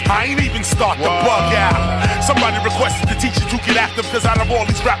 I ain't even start to bug out. Somebody requested the teacher to get active, cause out of all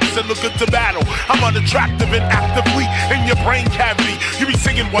these rappers that look good to battle, I'm unattractive and actively in your brain cavity. You be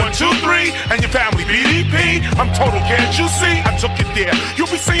singing 1, 2, 3, and your family BDP. I'm total, can't you see? I took it there. You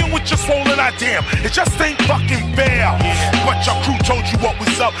be saying with your swollen eye, damn, it just ain't fucking fair. But your crew told you what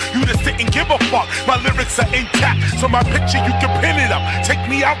was up. You just didn't give a fuck. My lyrics are intact, so my picture you can pin it up. Take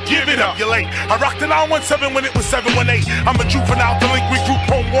me out, give it up. You're late. I rocked it 917 when it was 718. I'm a juvenile delinquent group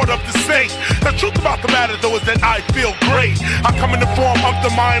home ward of the state. The truth about the matter though is that I feel great. I come in the form of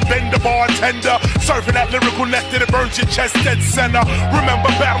the mind bender bartender, serving that lyrical nectar that burns your chest dead center. Remember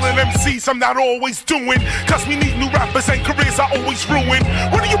battling MCs I'm not always doing, cause we need new rappers and careers I always ruin.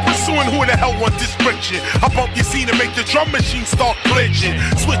 What are you pursuing? Who in the hell want this friction? I bump your scene and make the drum machine start glitching.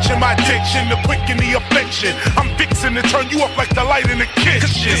 Switching my diction to quicken the affliction. I'm fixing to turn you up like the light in the kitchen.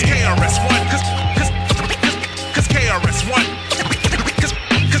 Cause KRS-One, cause KRS-One,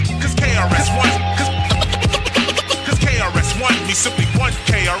 cause KRS-One, cause KRS-One, me simply one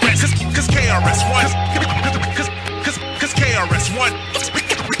KRS, cause KRS-One, cause KRS-One,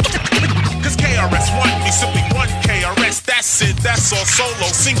 cause KRS-One, me simply one KRS. That's it, that's all solo,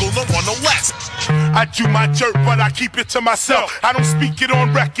 single, no one, no less. I do my dirt, but I keep it to myself. I don't speak it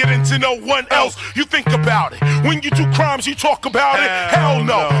on record and to no one else. You think about it. When you do crimes, you talk about it. Hell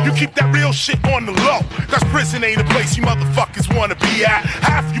no. You keep that real shit on the low. Cause prison ain't a place you motherfuckers wanna be at.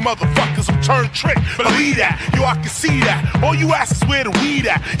 Half you motherfuckers will turn trick. Believe that. Yo, I can see that. All you ask is where the weed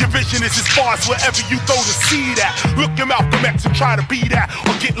at. Your vision is as far as wherever you throw the seed at. Look at Malcolm X and try to be that.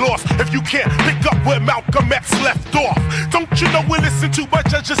 Or get lost if you can't pick up where Malcolm X left off. Don't you know we listen to by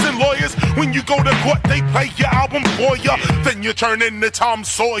judges and lawyers? When you go to court, they play your album for ya. Then you turn into Tom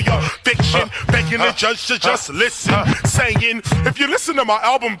Sawyer. Fiction, begging the judge to just listen. Saying, if you listen to my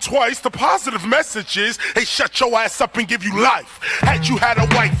album twice, the positive message is, hey, shut your ass up and give you life. Had you had a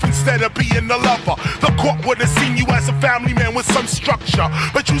wife instead of being a lover, the court would have seen you as a family man with some structure.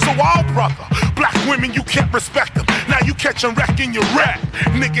 But you's a wild brother. Black women, you can't respect them. Now you catch and wreck in your rap.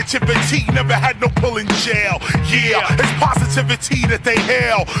 Negativity never had no pull in jail. Yeah, it's positivity that they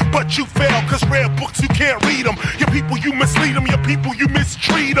hail. But you fail, cause rare books you can't read them. Your people you mislead them, your people you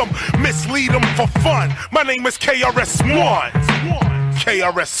mistreat them. Mislead them for fun. My name is KRS-One.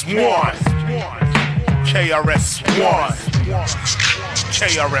 KRS-One. KRS-One.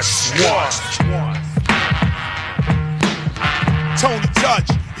 KRS-One. Tony Touch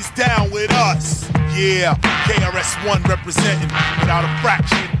is down with us. Yeah, KRS-One representing without a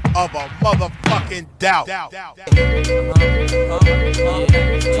fraction of a motherfucking doubt. I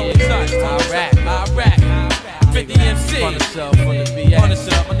rap. 50 MC. Punisher,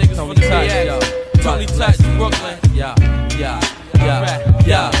 my niggas from the BS. Tony Touch, Brooklyn. Yeah.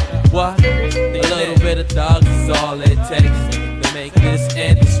 What? A little bit of thugs is all it takes to make this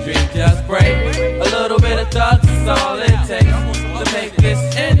industry just break. A little bit of thugs is all it takes to make this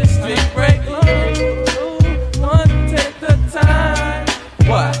industry break. Take the time.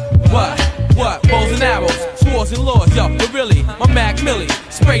 What? Bows and arrows, swords and laws, yo, but really, my Mac Millie,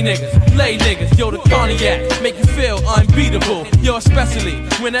 spray niggas, lay niggas, yo, the cognac, make you feel unbeatable, yo, especially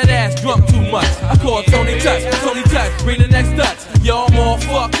when that ass drunk too much. I call Tony Touch, bring the next Dutch, yo, I'm all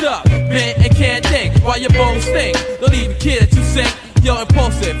fucked up, bent and can't think, while your bones stink, don't even care that you sing. Yo,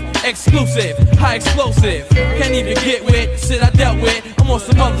 impulsive, exclusive, high explosive. Can't even get with the shit I dealt with. I'm on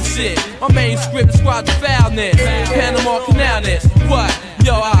some other shit. My main script describes the foulness, Panama Canalness. What?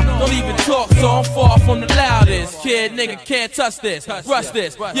 Yo, I don't so I'm far from the loudest. Kid, nigga, can't touch this, rush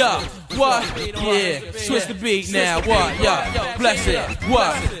this, yeah, what? Yeah, switch the beat now, what? Yeah, bless it,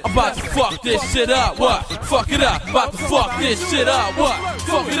 what? I'm about to fuck this shit up, what? Fuck it up, about to fuck this shit up, what?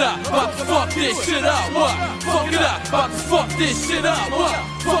 Fuck it up, about to fuck this shit up, what? Fuck it up, about to fuck this shit up, what?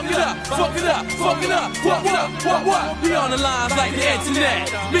 Fuck it up, fuck it up, fuck it up, fuck it up, what? We on the lines like the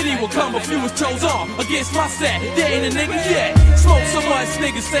internet. Many will come, a few was chose on against my set. There ain't a nigga yet. Smoke so much,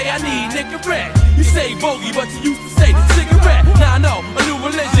 niggas say I need Nicorette. You say bogey, but you used to say cigarette. Now I know, a new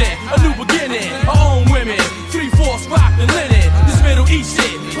religion, a new beginning. Our own women, 3/4 rock the linen. This Middle East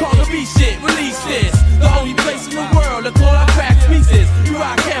shit, call the B shit, release this. The only place in the world that call our crack pieces. You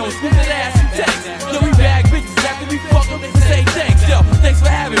rock cameras, with that ass and text. Yo, we bag bitches after we fuck them and say thanks. Yo, thanks for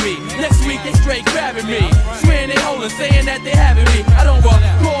having me. Next week they straight grabbing me. Swearing they holding, saying that they having me. I don't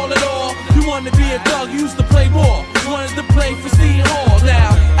call at all. You wanted to be a thug, you used to play more. You wanted to play for Seton Hall.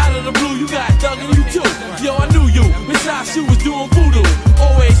 Now, out of the blue, you got thug in you too. Yo, I knew you. Miss Ashu was doing voodoo.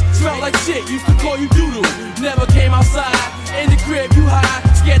 Always smelled like shit, used to call you doodoo. Never came outside, in the crib you high,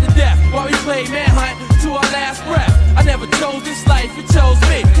 scared to death. While we played manhunt to our last breath. I never chose this life, it chose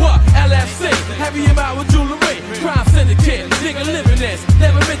me. What? LFC, heavy him out with jewelry. Crime syndicate, nigga living this.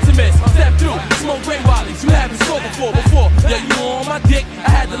 Never meant to miss. Step through, smoke gray wallies. You haven't spoken before. Yeah, you on my dick, I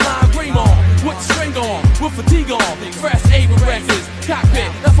had the lime green on. With the string on, with fatigue on. Fresh Abrexes,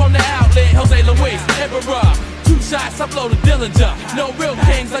 cockpit, that's from the outlet. Jose Luis, Emperor. 2 shots, I blow the Dillinger. No real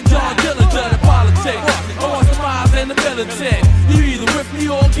kings like John Dillinger. The politics, I want some miles in the militant. You either with me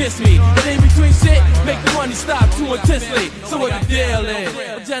or against me. But in between shit, make the money stop too intensely. So what the deal is?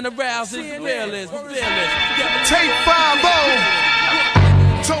 The generals is the real is. Tape 5-0.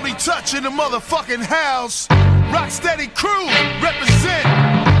 Tony Touch in the motherfucking house. Rocksteady crew represent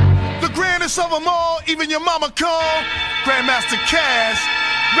the grandest of them all. Even your mama call Grandmaster Caz.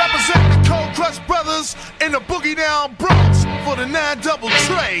 Represent the Cold Crush Brothers in the Boogie Down Bronx for the 9-double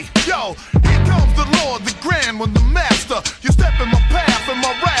tray. Yo, here comes the Lord, the Grand One, the Master. You step in my path and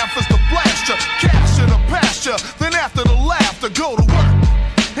my wrath is to blast ya. Capture the pasture, then after the laughter, go to work.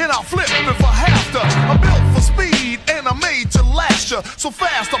 And I'll flip if I have to. I'm built for speed and I'm made to last ya. So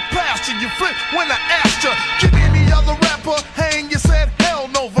fast I passed you, you flip when I asked ya. Can any other rapper hang? You said hell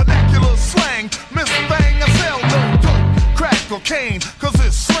no, vernacular slang. Miss Bang, I sell no dope, crack cocaine, cause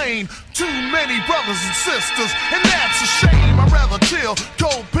it's slain too many brothers and sisters, and that's a shame. I'd rather chill,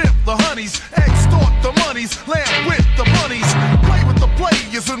 cold pimp the honeys, extort the monies, lamp with the bunnies, play with the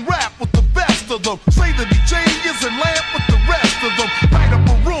players and rap with the best of them. Say the DJ is and lamp with the rest of them. Light up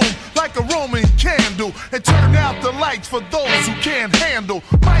a room like a Roman candle and turn out the lights for those who can't handle.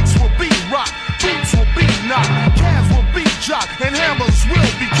 Mics will be rock, boots will be knock, calves will be jock, and hammers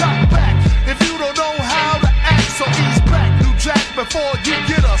will be cocked back. If you don't know how to act, so ease back, new jack before you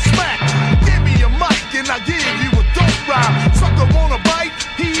get a smack. Give me a mic and I give you a dope rhyme. Sucker wanna bite?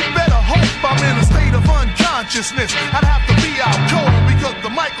 He better hope I'm in a state of unconsciousness. I'd have to be out cold because the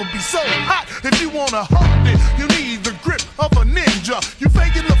mic will be so hot. If you wanna hold it, you need the grip of a ninja. You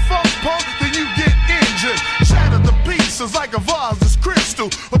faking the funk punk, then you get injured. Shatter the pieces like a vase is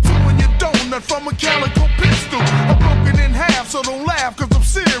crystal, or two in your donut from a calico pistol. I'm broken in half, so don't laugh cause I'm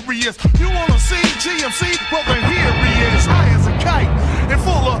serious. You wanna see GMC? Well then here he is, high as a kite, in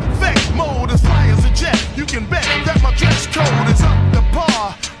full effect mode, as fly as a jet. You can bet that my dress code is up to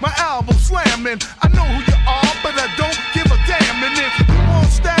par. My album slamming, I know who you are, but I don't give a damn. And if you want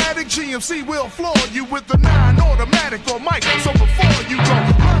static, GMC will floor you with the 9 automatic or mic. So before you go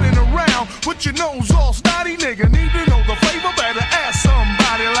running around with your nose all snotty, nigga, need to know the flavor, better ask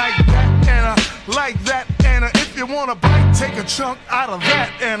somebody like that and like that. And if you wanna bite, take a chunk out of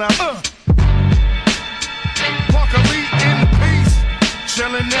that. And Parker Lee in the piece,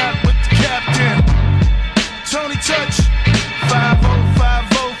 chilling out with the captain. Tony Touch,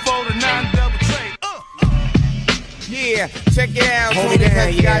 5050 for the 9-double tray. Yeah, check it out. Tony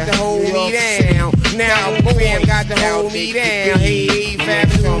Touch got to hold me down. Now Fam got to hold me down. Hey,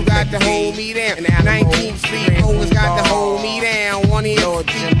 Fabulous got to hold me down. 19th Street Boys got to hold me down. One of your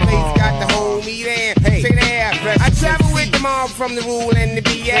street plates got to hold me down. Hey, check it out. I travel with them all from the rule and the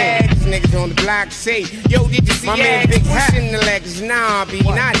BX. Niggas on the block say, yo, did you see my man Big pushing the legs? Nah, B,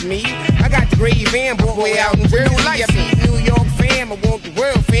 not me. I got the grave and boy out in Jersey. I beat New York fam, I want the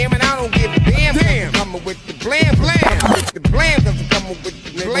world fam, and I don't give a damn. I'm coming with the blam blam. With the blam, cause I'm coming with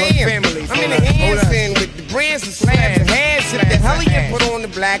the blam. I'm in the handstand with the brands and slabs and hash shit. The hell you put on the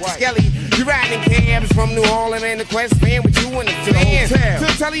black skelly. You riding cabs from New Orleans and the Quest fan with you in the fan. So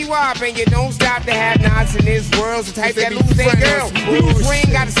tell you why, man, you don't stop to have knots in this world. So type that lose that girl. You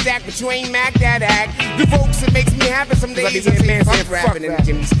ain't got a stack, but you ain't Mac that act. The folks, it makes me happy some days. I say fuck rapping in the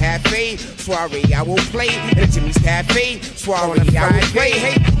Jimmy's Cafe. Soiree, I will play in the Jimmy's Cafe. Soiree, I will play.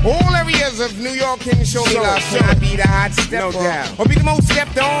 Hey, all areas of New York can show me love. Can I be the hot stepper? Or be the most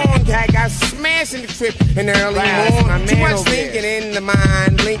stepped on? Cat got smashed in the trip in the early morning. Too much thinking in the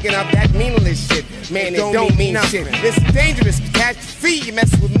mind, linking up that meaningless shit. Man, it don't mean shit. It's dangerous. Catch your feet, you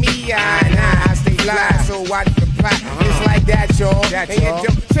mess with me. I stay fly, so watch the plot. It's like that, y'all. And you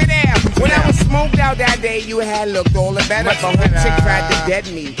don't sit there. When I was smoked out that day, you had looked all the better. But when chick tried to dead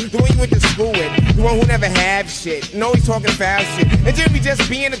me, the one you went to school with, the one who never had shit. No, he's talking foul shit. And Jimmy just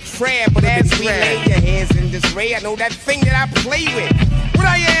being a crab, but as we lay your hands in this ray, I know that thing that I play with. What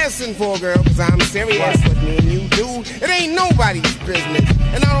are you asking for, girl? Cause I'm serious. What me and you do, it ain't nobody's business.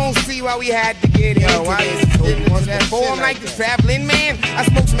 And I don't see why we had to get into this. Before I'm like the traveling man, I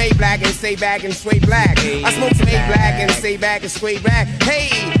smoke some A-Black and stay back and straight black. I smoke some A-Black and stay back and straight black. Hey,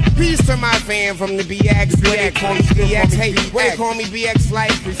 peace to my fan from the BX. Where they call me BX. Hey, where they call me BX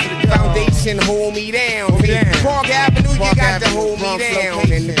Life. Foundation, hold me down. Park Avenue, you got to hold me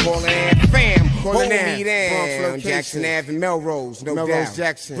down. And the Portland fam, hold me down. Jackson Ave and Melrose, no doubt.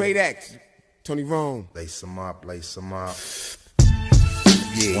 Jackson, Great X, Tony Rome. Lace them up, lace them up.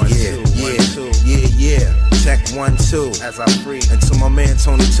 Yeah. Check 1, 2. As I free. And to my man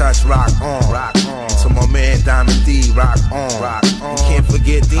Tony Touch, rock on. Rock on. And to my man Diamond D, rock on. Rock on. And can't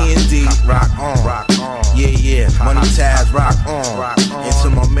forget D&D, rock on. Rock on. Yeah. Money Taz, rock on. Rock on. And to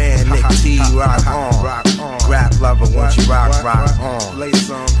my man Nick T, rock on. Rock on. Rap lover, won't you rock on. Play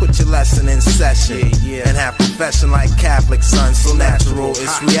some. Put your lesson in session. Yeah. And have profession like Catholic son. So natural,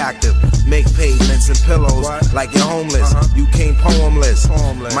 it's reactive. Make pavements and pillows like you're homeless. You came poemless.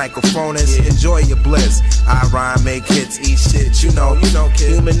 Microphone is enjoy your bliss. I rhyme, make hits, eat shit. You know,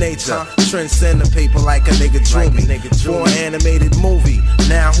 kid. Human nature. Transcend the paper like a nigga drew me. For an animated movie.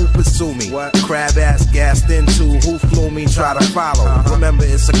 Now who pursue me? Crab ass gassed into. Who flew me? Try to follow. Remember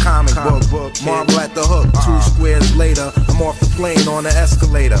it's a comic book. Marble at the hook. 2 squares later, I'm off the plane on the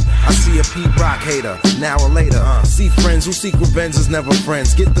escalator. I see a Pete Rock hater. Now or later. See friends who seek revenge is never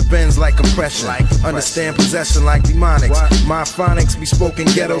friends. Get the bends like compression. Understand possession like demonics. My phonics be spoken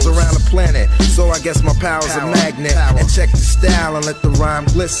ghettos around the planet. So I guess my power's a magnet. And check the style and let the rhyme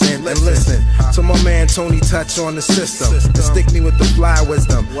glisten. And listen to my man Tony Touch on the system. And stick me with the fly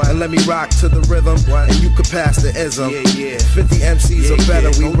wisdom. And let me rock to the rhythm. And you could pass the ism. 50 MCs are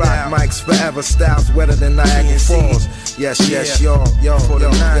better. We rock mics forever. Styles wetter than Niagara Falls. Yes, y'all. Yo,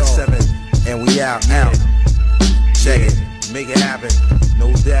 9-7. And we out. Check it. Make it happen.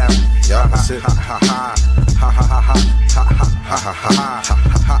 No doubt. Y'all opposite.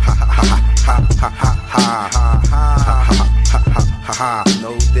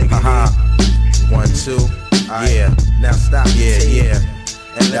 No diggity. 1, 2. Yeah. Now stop. Yeah.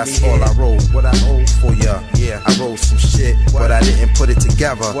 And that's all I wrote. What I owe for ya. Yeah. I wrote some shit, but I didn't put it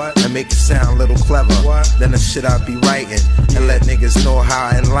together and make it sound a little clever. Then the shit I be writing and let niggas know how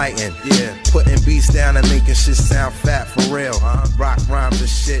I enlighten. Yeah. Putting beats down and making shit sound fat for real. Rock rhymes and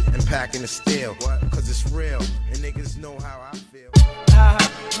shit and packing the steel. Cause it's real and niggas know how I feel.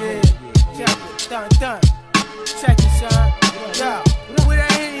 Done. Check it, son. Yo, where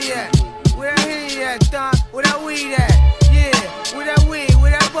that Henny at? Where that Henny at, Don? Where that weed at? Yeah, where that weed?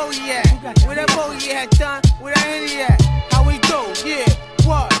 Where that bogey at? Where that bogey at, Don? Where that Henny at? How we do? Yeah,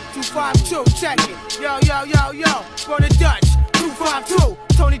 what? 252, check it. Yo, for the Dutch. 252,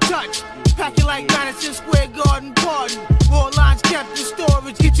 Tony Touch. Pack it like Madison Square Garden party. Raw lines kept in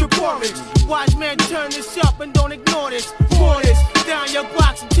storage, get your porridge. Wise man, turn this up and don't ignore this. Pour this down your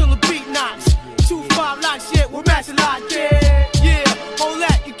box until the beat knocks. 2-5 like shit, we're matching like that. Yeah, hold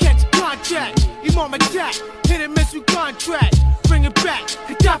that, you catch a contract. You on my jack, hit and miss with contract. Bring it back,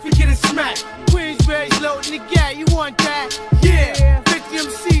 Gaddafi get it smacked. Queensberry's loading the gat, you want that? Yeah, 50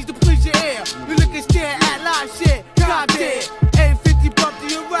 MCs to please your ear. You look and stare at live shit, God dead. 850 bump to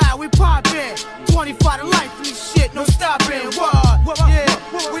your ride, we poppin'. 25 to life for this shit, no stopping. What? Yeah,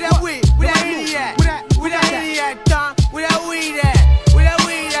 where that weed? Where that Henny at? Where that Henny at, Don? Where that weed at? Where that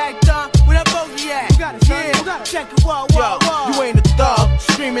weed at, Don? Where that bogey at? Yeah, check it, whoa. You ain't a thug,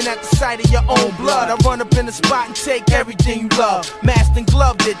 screaming at the sight of your own blood. I run up in the spot and take everything you love. Masked and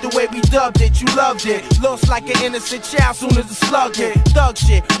gloved it, the way we dubbed it, you loved it. Lost like an innocent child soon as the slug hit. Thug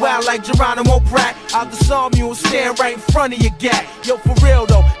shit, wild like Geronimo Pratt. Out the song, you will stand right in front of your gat. Yo, for real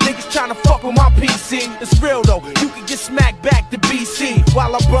though, niggas tryna fuck with my PC. It's real though, you can get smacked back to BC.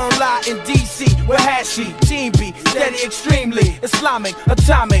 While I burn light in DC, with Hashi, Team B, steady extremely, Islamic,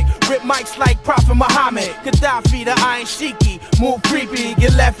 atomic, rip mics like Prophet Muhammad, Gaddafi, the Iron Sheiky, move creepy,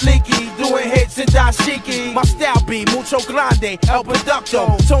 get left leaky, doing hits in dashiki. My style be mucho grande, El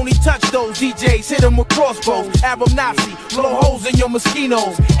Producto, Tony touch those DJs, hit them with crossbows, Arab Nazi, blow holes in your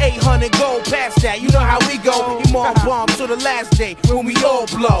mosquitoes, 800 gold past that, you know how we go, Imam bomb to the last day, when we all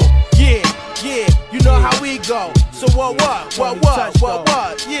blow, yeah, you know how we go, so what,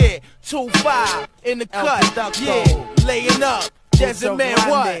 yeah, 2-5 in the cut, yeah, laying up, Desert Man,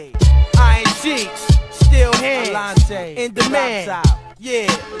 what, Iron Sheiks, still hands, in demand, yeah,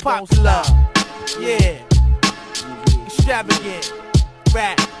 popular, yeah, extravagant,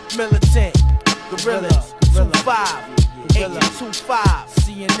 rap, militant, gorillas, 2-5, 825,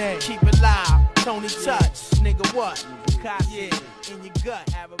 CNN, keep it live, Tony Touch, nigga what, yeah, in your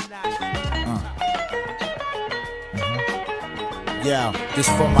gut, Arab Yeah, this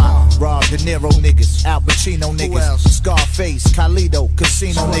for my Rob De Niro niggas, Al Pacino niggas, Scarface, Carlito,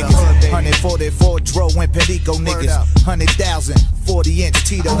 Casino niggas, 144 Dro and Perico niggas, 100,000, 40-inch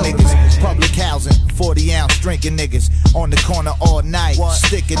Tito niggas, public housing, 40-ounce drinking niggas, on the corner all night,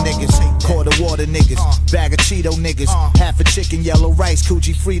 sticking niggas, quarter water niggas, bag of Cheeto niggas, half a chicken, yellow rice,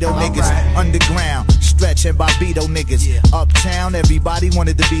 Coochie Frito niggas, underground, Stretch and Bobito niggas, uptown, everybody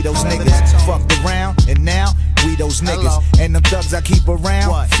wanted to be those niggas, fucked around, and now, we those niggas, and them thugs I keep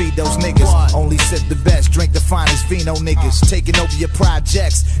around, feed those niggas, only sip the best, drink the finest vino niggas, taking over your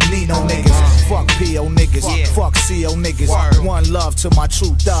projects, Nino niggas, fuck P.O. niggas, fuck C.O. niggas, one love to my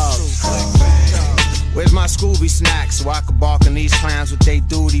true thugs. Where's my Scooby snack so I can bark on these clowns with they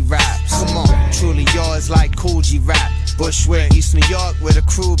duty raps? Come on, truly yours like Coogee rap. Bushwick, East New York, where the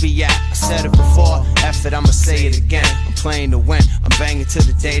crew be at. I said it before, F it, I'ma say it again. I'm playing to win, I'm banging till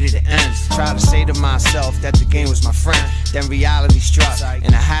the day that it ends. Try to say to myself that the game was my friend. Then reality struck,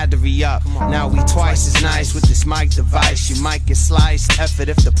 and I had to re-up. Now we twice as nice with this mic device. You might get sliced, F it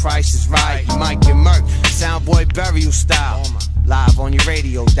if the price is right. You might get murked, Soundboy burial style. Live on your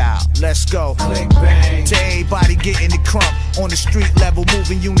radio dial. Let's go. Click, bang. To everybody getting the crump. On the street level,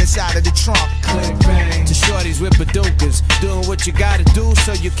 moving units out of the trunk. Click, bang. To shorties with Badukas, doing what you gotta do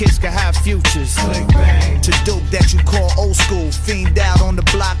so your kids can have futures. Click, bang. To Duke that you call old school. Fiend out on the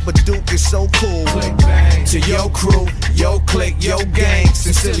block, but Duke is so cool. Click, bang. To your crew, yo click, yo gang.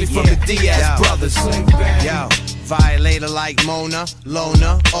 Sincerely from the Diaz brothers. Click, bang. Yo. Violator like Mona,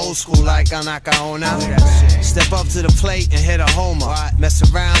 Lona, old school like Anacaona. Step up to the plate and hit a homer. Mess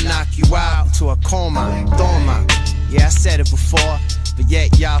around, knock you out to a coma. Toma. Yeah, I said it before, but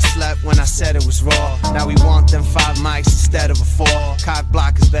yet y'all slept when I said it was raw. Now we want them 5 mics instead of a 4. Cock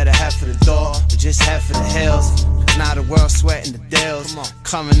blockers better head for the door, or just head for the hills. Now the world sweating the deals.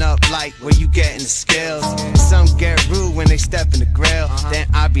 Coming up like where you getting the skills. Some get rude when they step in the grill. Then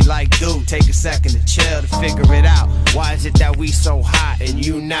I be like, dude, take a second to chill to figure it out. Why is it that we so hot and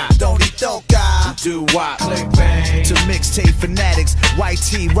you not? Don't eat toca. Do what? Click bang. To mixtape fanatics, white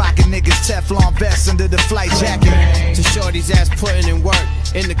tee rocking niggas, Teflon vests under the flight jacket. To shorties ass putting in work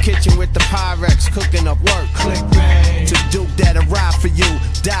in the kitchen with the Pyrex cooking up work. Click bang. To Duke that'll ride for you,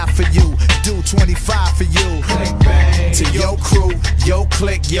 die for you, do 25 for you. Click bang. To your crew, yo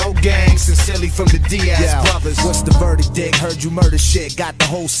click, yo gang, sincerely from the Diaz brothers. What's the verdict, Dick? Heard you murder shit, got the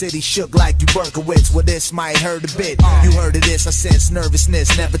whole city shook like you Berkowitz. Well, this might hurt a bit. You heard of this, I sense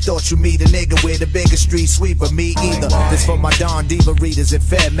nervousness. Never thought you'd meet a nigga with a bigger street sweeper, me either. This for my Don Diva readers and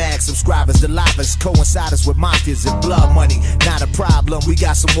Fed Mag subscribers, the livers, coinciders with mafias and blood money. Not a problem, we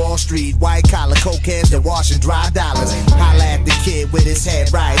got some Wall Street white collar cokeheads that wash and dry dollars. Holla at the kid with his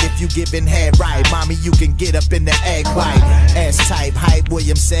head right. If you giving head right, mommy, you can get up in the egg white. S-type hype,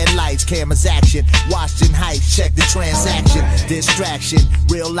 Williams said lights, cameras action, watched and hype, check the transaction. Distraction,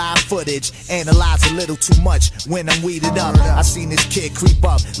 real live footage, analyze a little too much when I'm weeded up. I seen this kid creep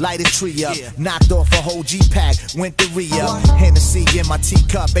up, light a tree up, knocked off a whole G-pack, went to re-up. Hennessy in my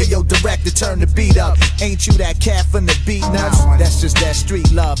teacup, hey yo director, turn the beat up. Ain't you that cat from the beat nuts? That's just that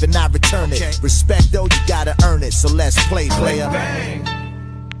street love and I return it. Respect though, you gotta earn it, so let's play, player.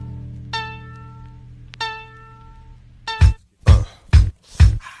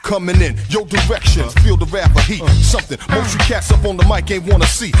 Coming in, your direction, feel the rap of heat. Something most you cats up on the mic ain't wanna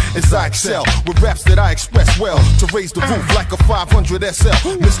see. As I excel with raps that I express well, to raise the roof like a 500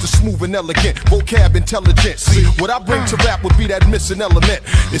 SL. Mr. Smooth and elegant, vocab intelligent. See, what I bring to rap would be that missing element.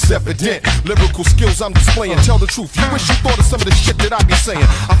 It's evident, lyrical skills I'm displaying. Tell the truth, you wish you thought of some of the shit that I be saying.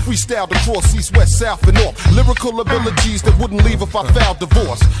 I freestyled across east, west, south, and north. Lyrical abilities that wouldn't leave if I filed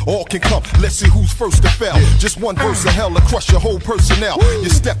divorce. All can come, let's see who's first to fail. Just one verse of hell to crush your whole personnel. You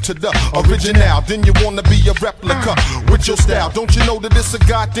step to the original. Then you wanna be a replica with your style. Don't you know that it's a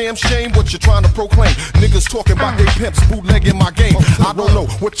goddamn shame what you're trying to proclaim? Niggas talking about they pimps bootlegging my game. I don't know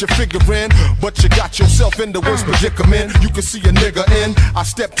what you're figuring, but you got yourself in the worst predicament you can see a nigga in. I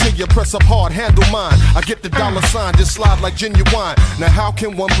step to you, press up hard, handle mine. I get the dollar sign, just slide like genuine. Now how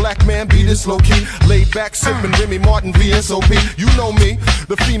can one black man be this low-key? Laid back, sipping Remy Martin VSOP. You know me,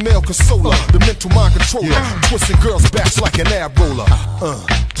 the female consoler, the mental mind controller, twisting girls' backs like an ab roller.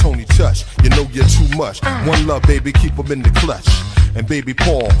 Tony Touch, you know you're too much. One love, baby, keep them in the clutch. And baby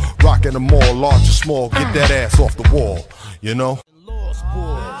Paul, rocking them all, large or small, get that ass off the wall, you know?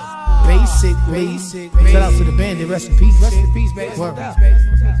 Basic. Shout out to the band, rest in peace. Rest in peace, baby. Word.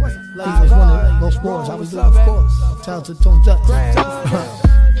 He was one of those sports. I was doing, of course. Shout out to Tony Touch.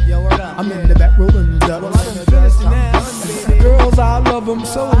 I'm in the back rolling the dust. Girls, I love them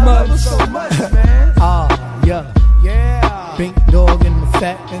so much. Yeah. Pink dog and the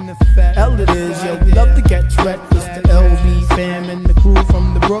fat. L it is, yo. We love to catch wreck. It's the LB fam and the crew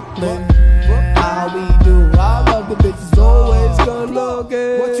from the Brooklyn. How we do? I love the bitches always good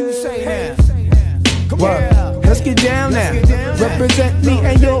looking. What you say now? Let's get down now. Represent me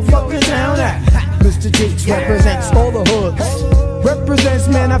and your fucking town now. Mr. Jakes represents all the hoods. Represents,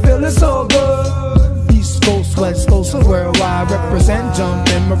 man, I feel it's so good. East Coast, West Coast, so worldwide. Represent, jump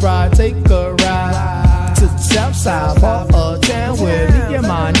in my ride, take a ride to the south side, part of town where me and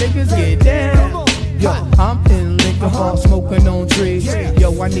my niggas get down. Yo, I'm in Lincoln Park smoking on trees.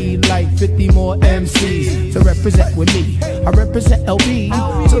 Yo, I need like 50 more MCs to represent with me. I represent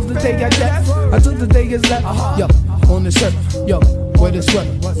LB till the day I death, until the day is left. Yo, on the surf, yo, with a sweat.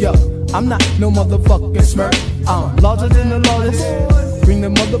 Yo, I'm not no motherfucking smirk. I'm larger than the largest. Bring the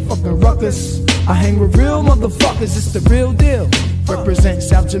motherfucking ruckus. I hang with real motherfuckers, it's the real deal. Represent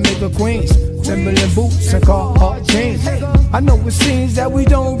South Jamaica Queens, Timberland boots and Carhartt jeans. I know it seems that we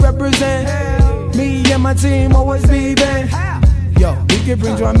don't represent. Me and my team always be been. Yo, we can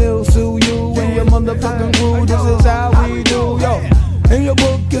bring dry mills to you and your motherfucking crew. This is how we do. Yo, in your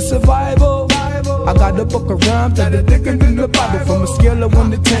book is survival. I got the book of rhymes that are thicker than the Bible. From a scale of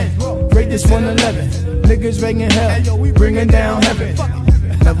 1 to 10, rate this 111. Niggas ringing hell, we bringing down heaven.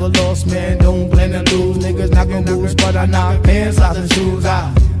 Never lost, man, don't plan to lose. Niggas not gonna lose, but I knock pants, socks and shoes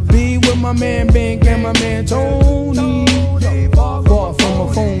out. Be with my man, Bink, and my man, Tony. Far from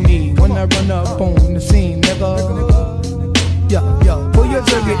a phony, when I run up on the scene, nigga. Yo, pull your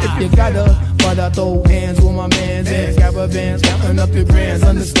trigger if you gotta. But I throw hands with my mans and caravans, counting up your brands,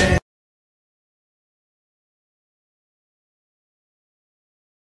 understand?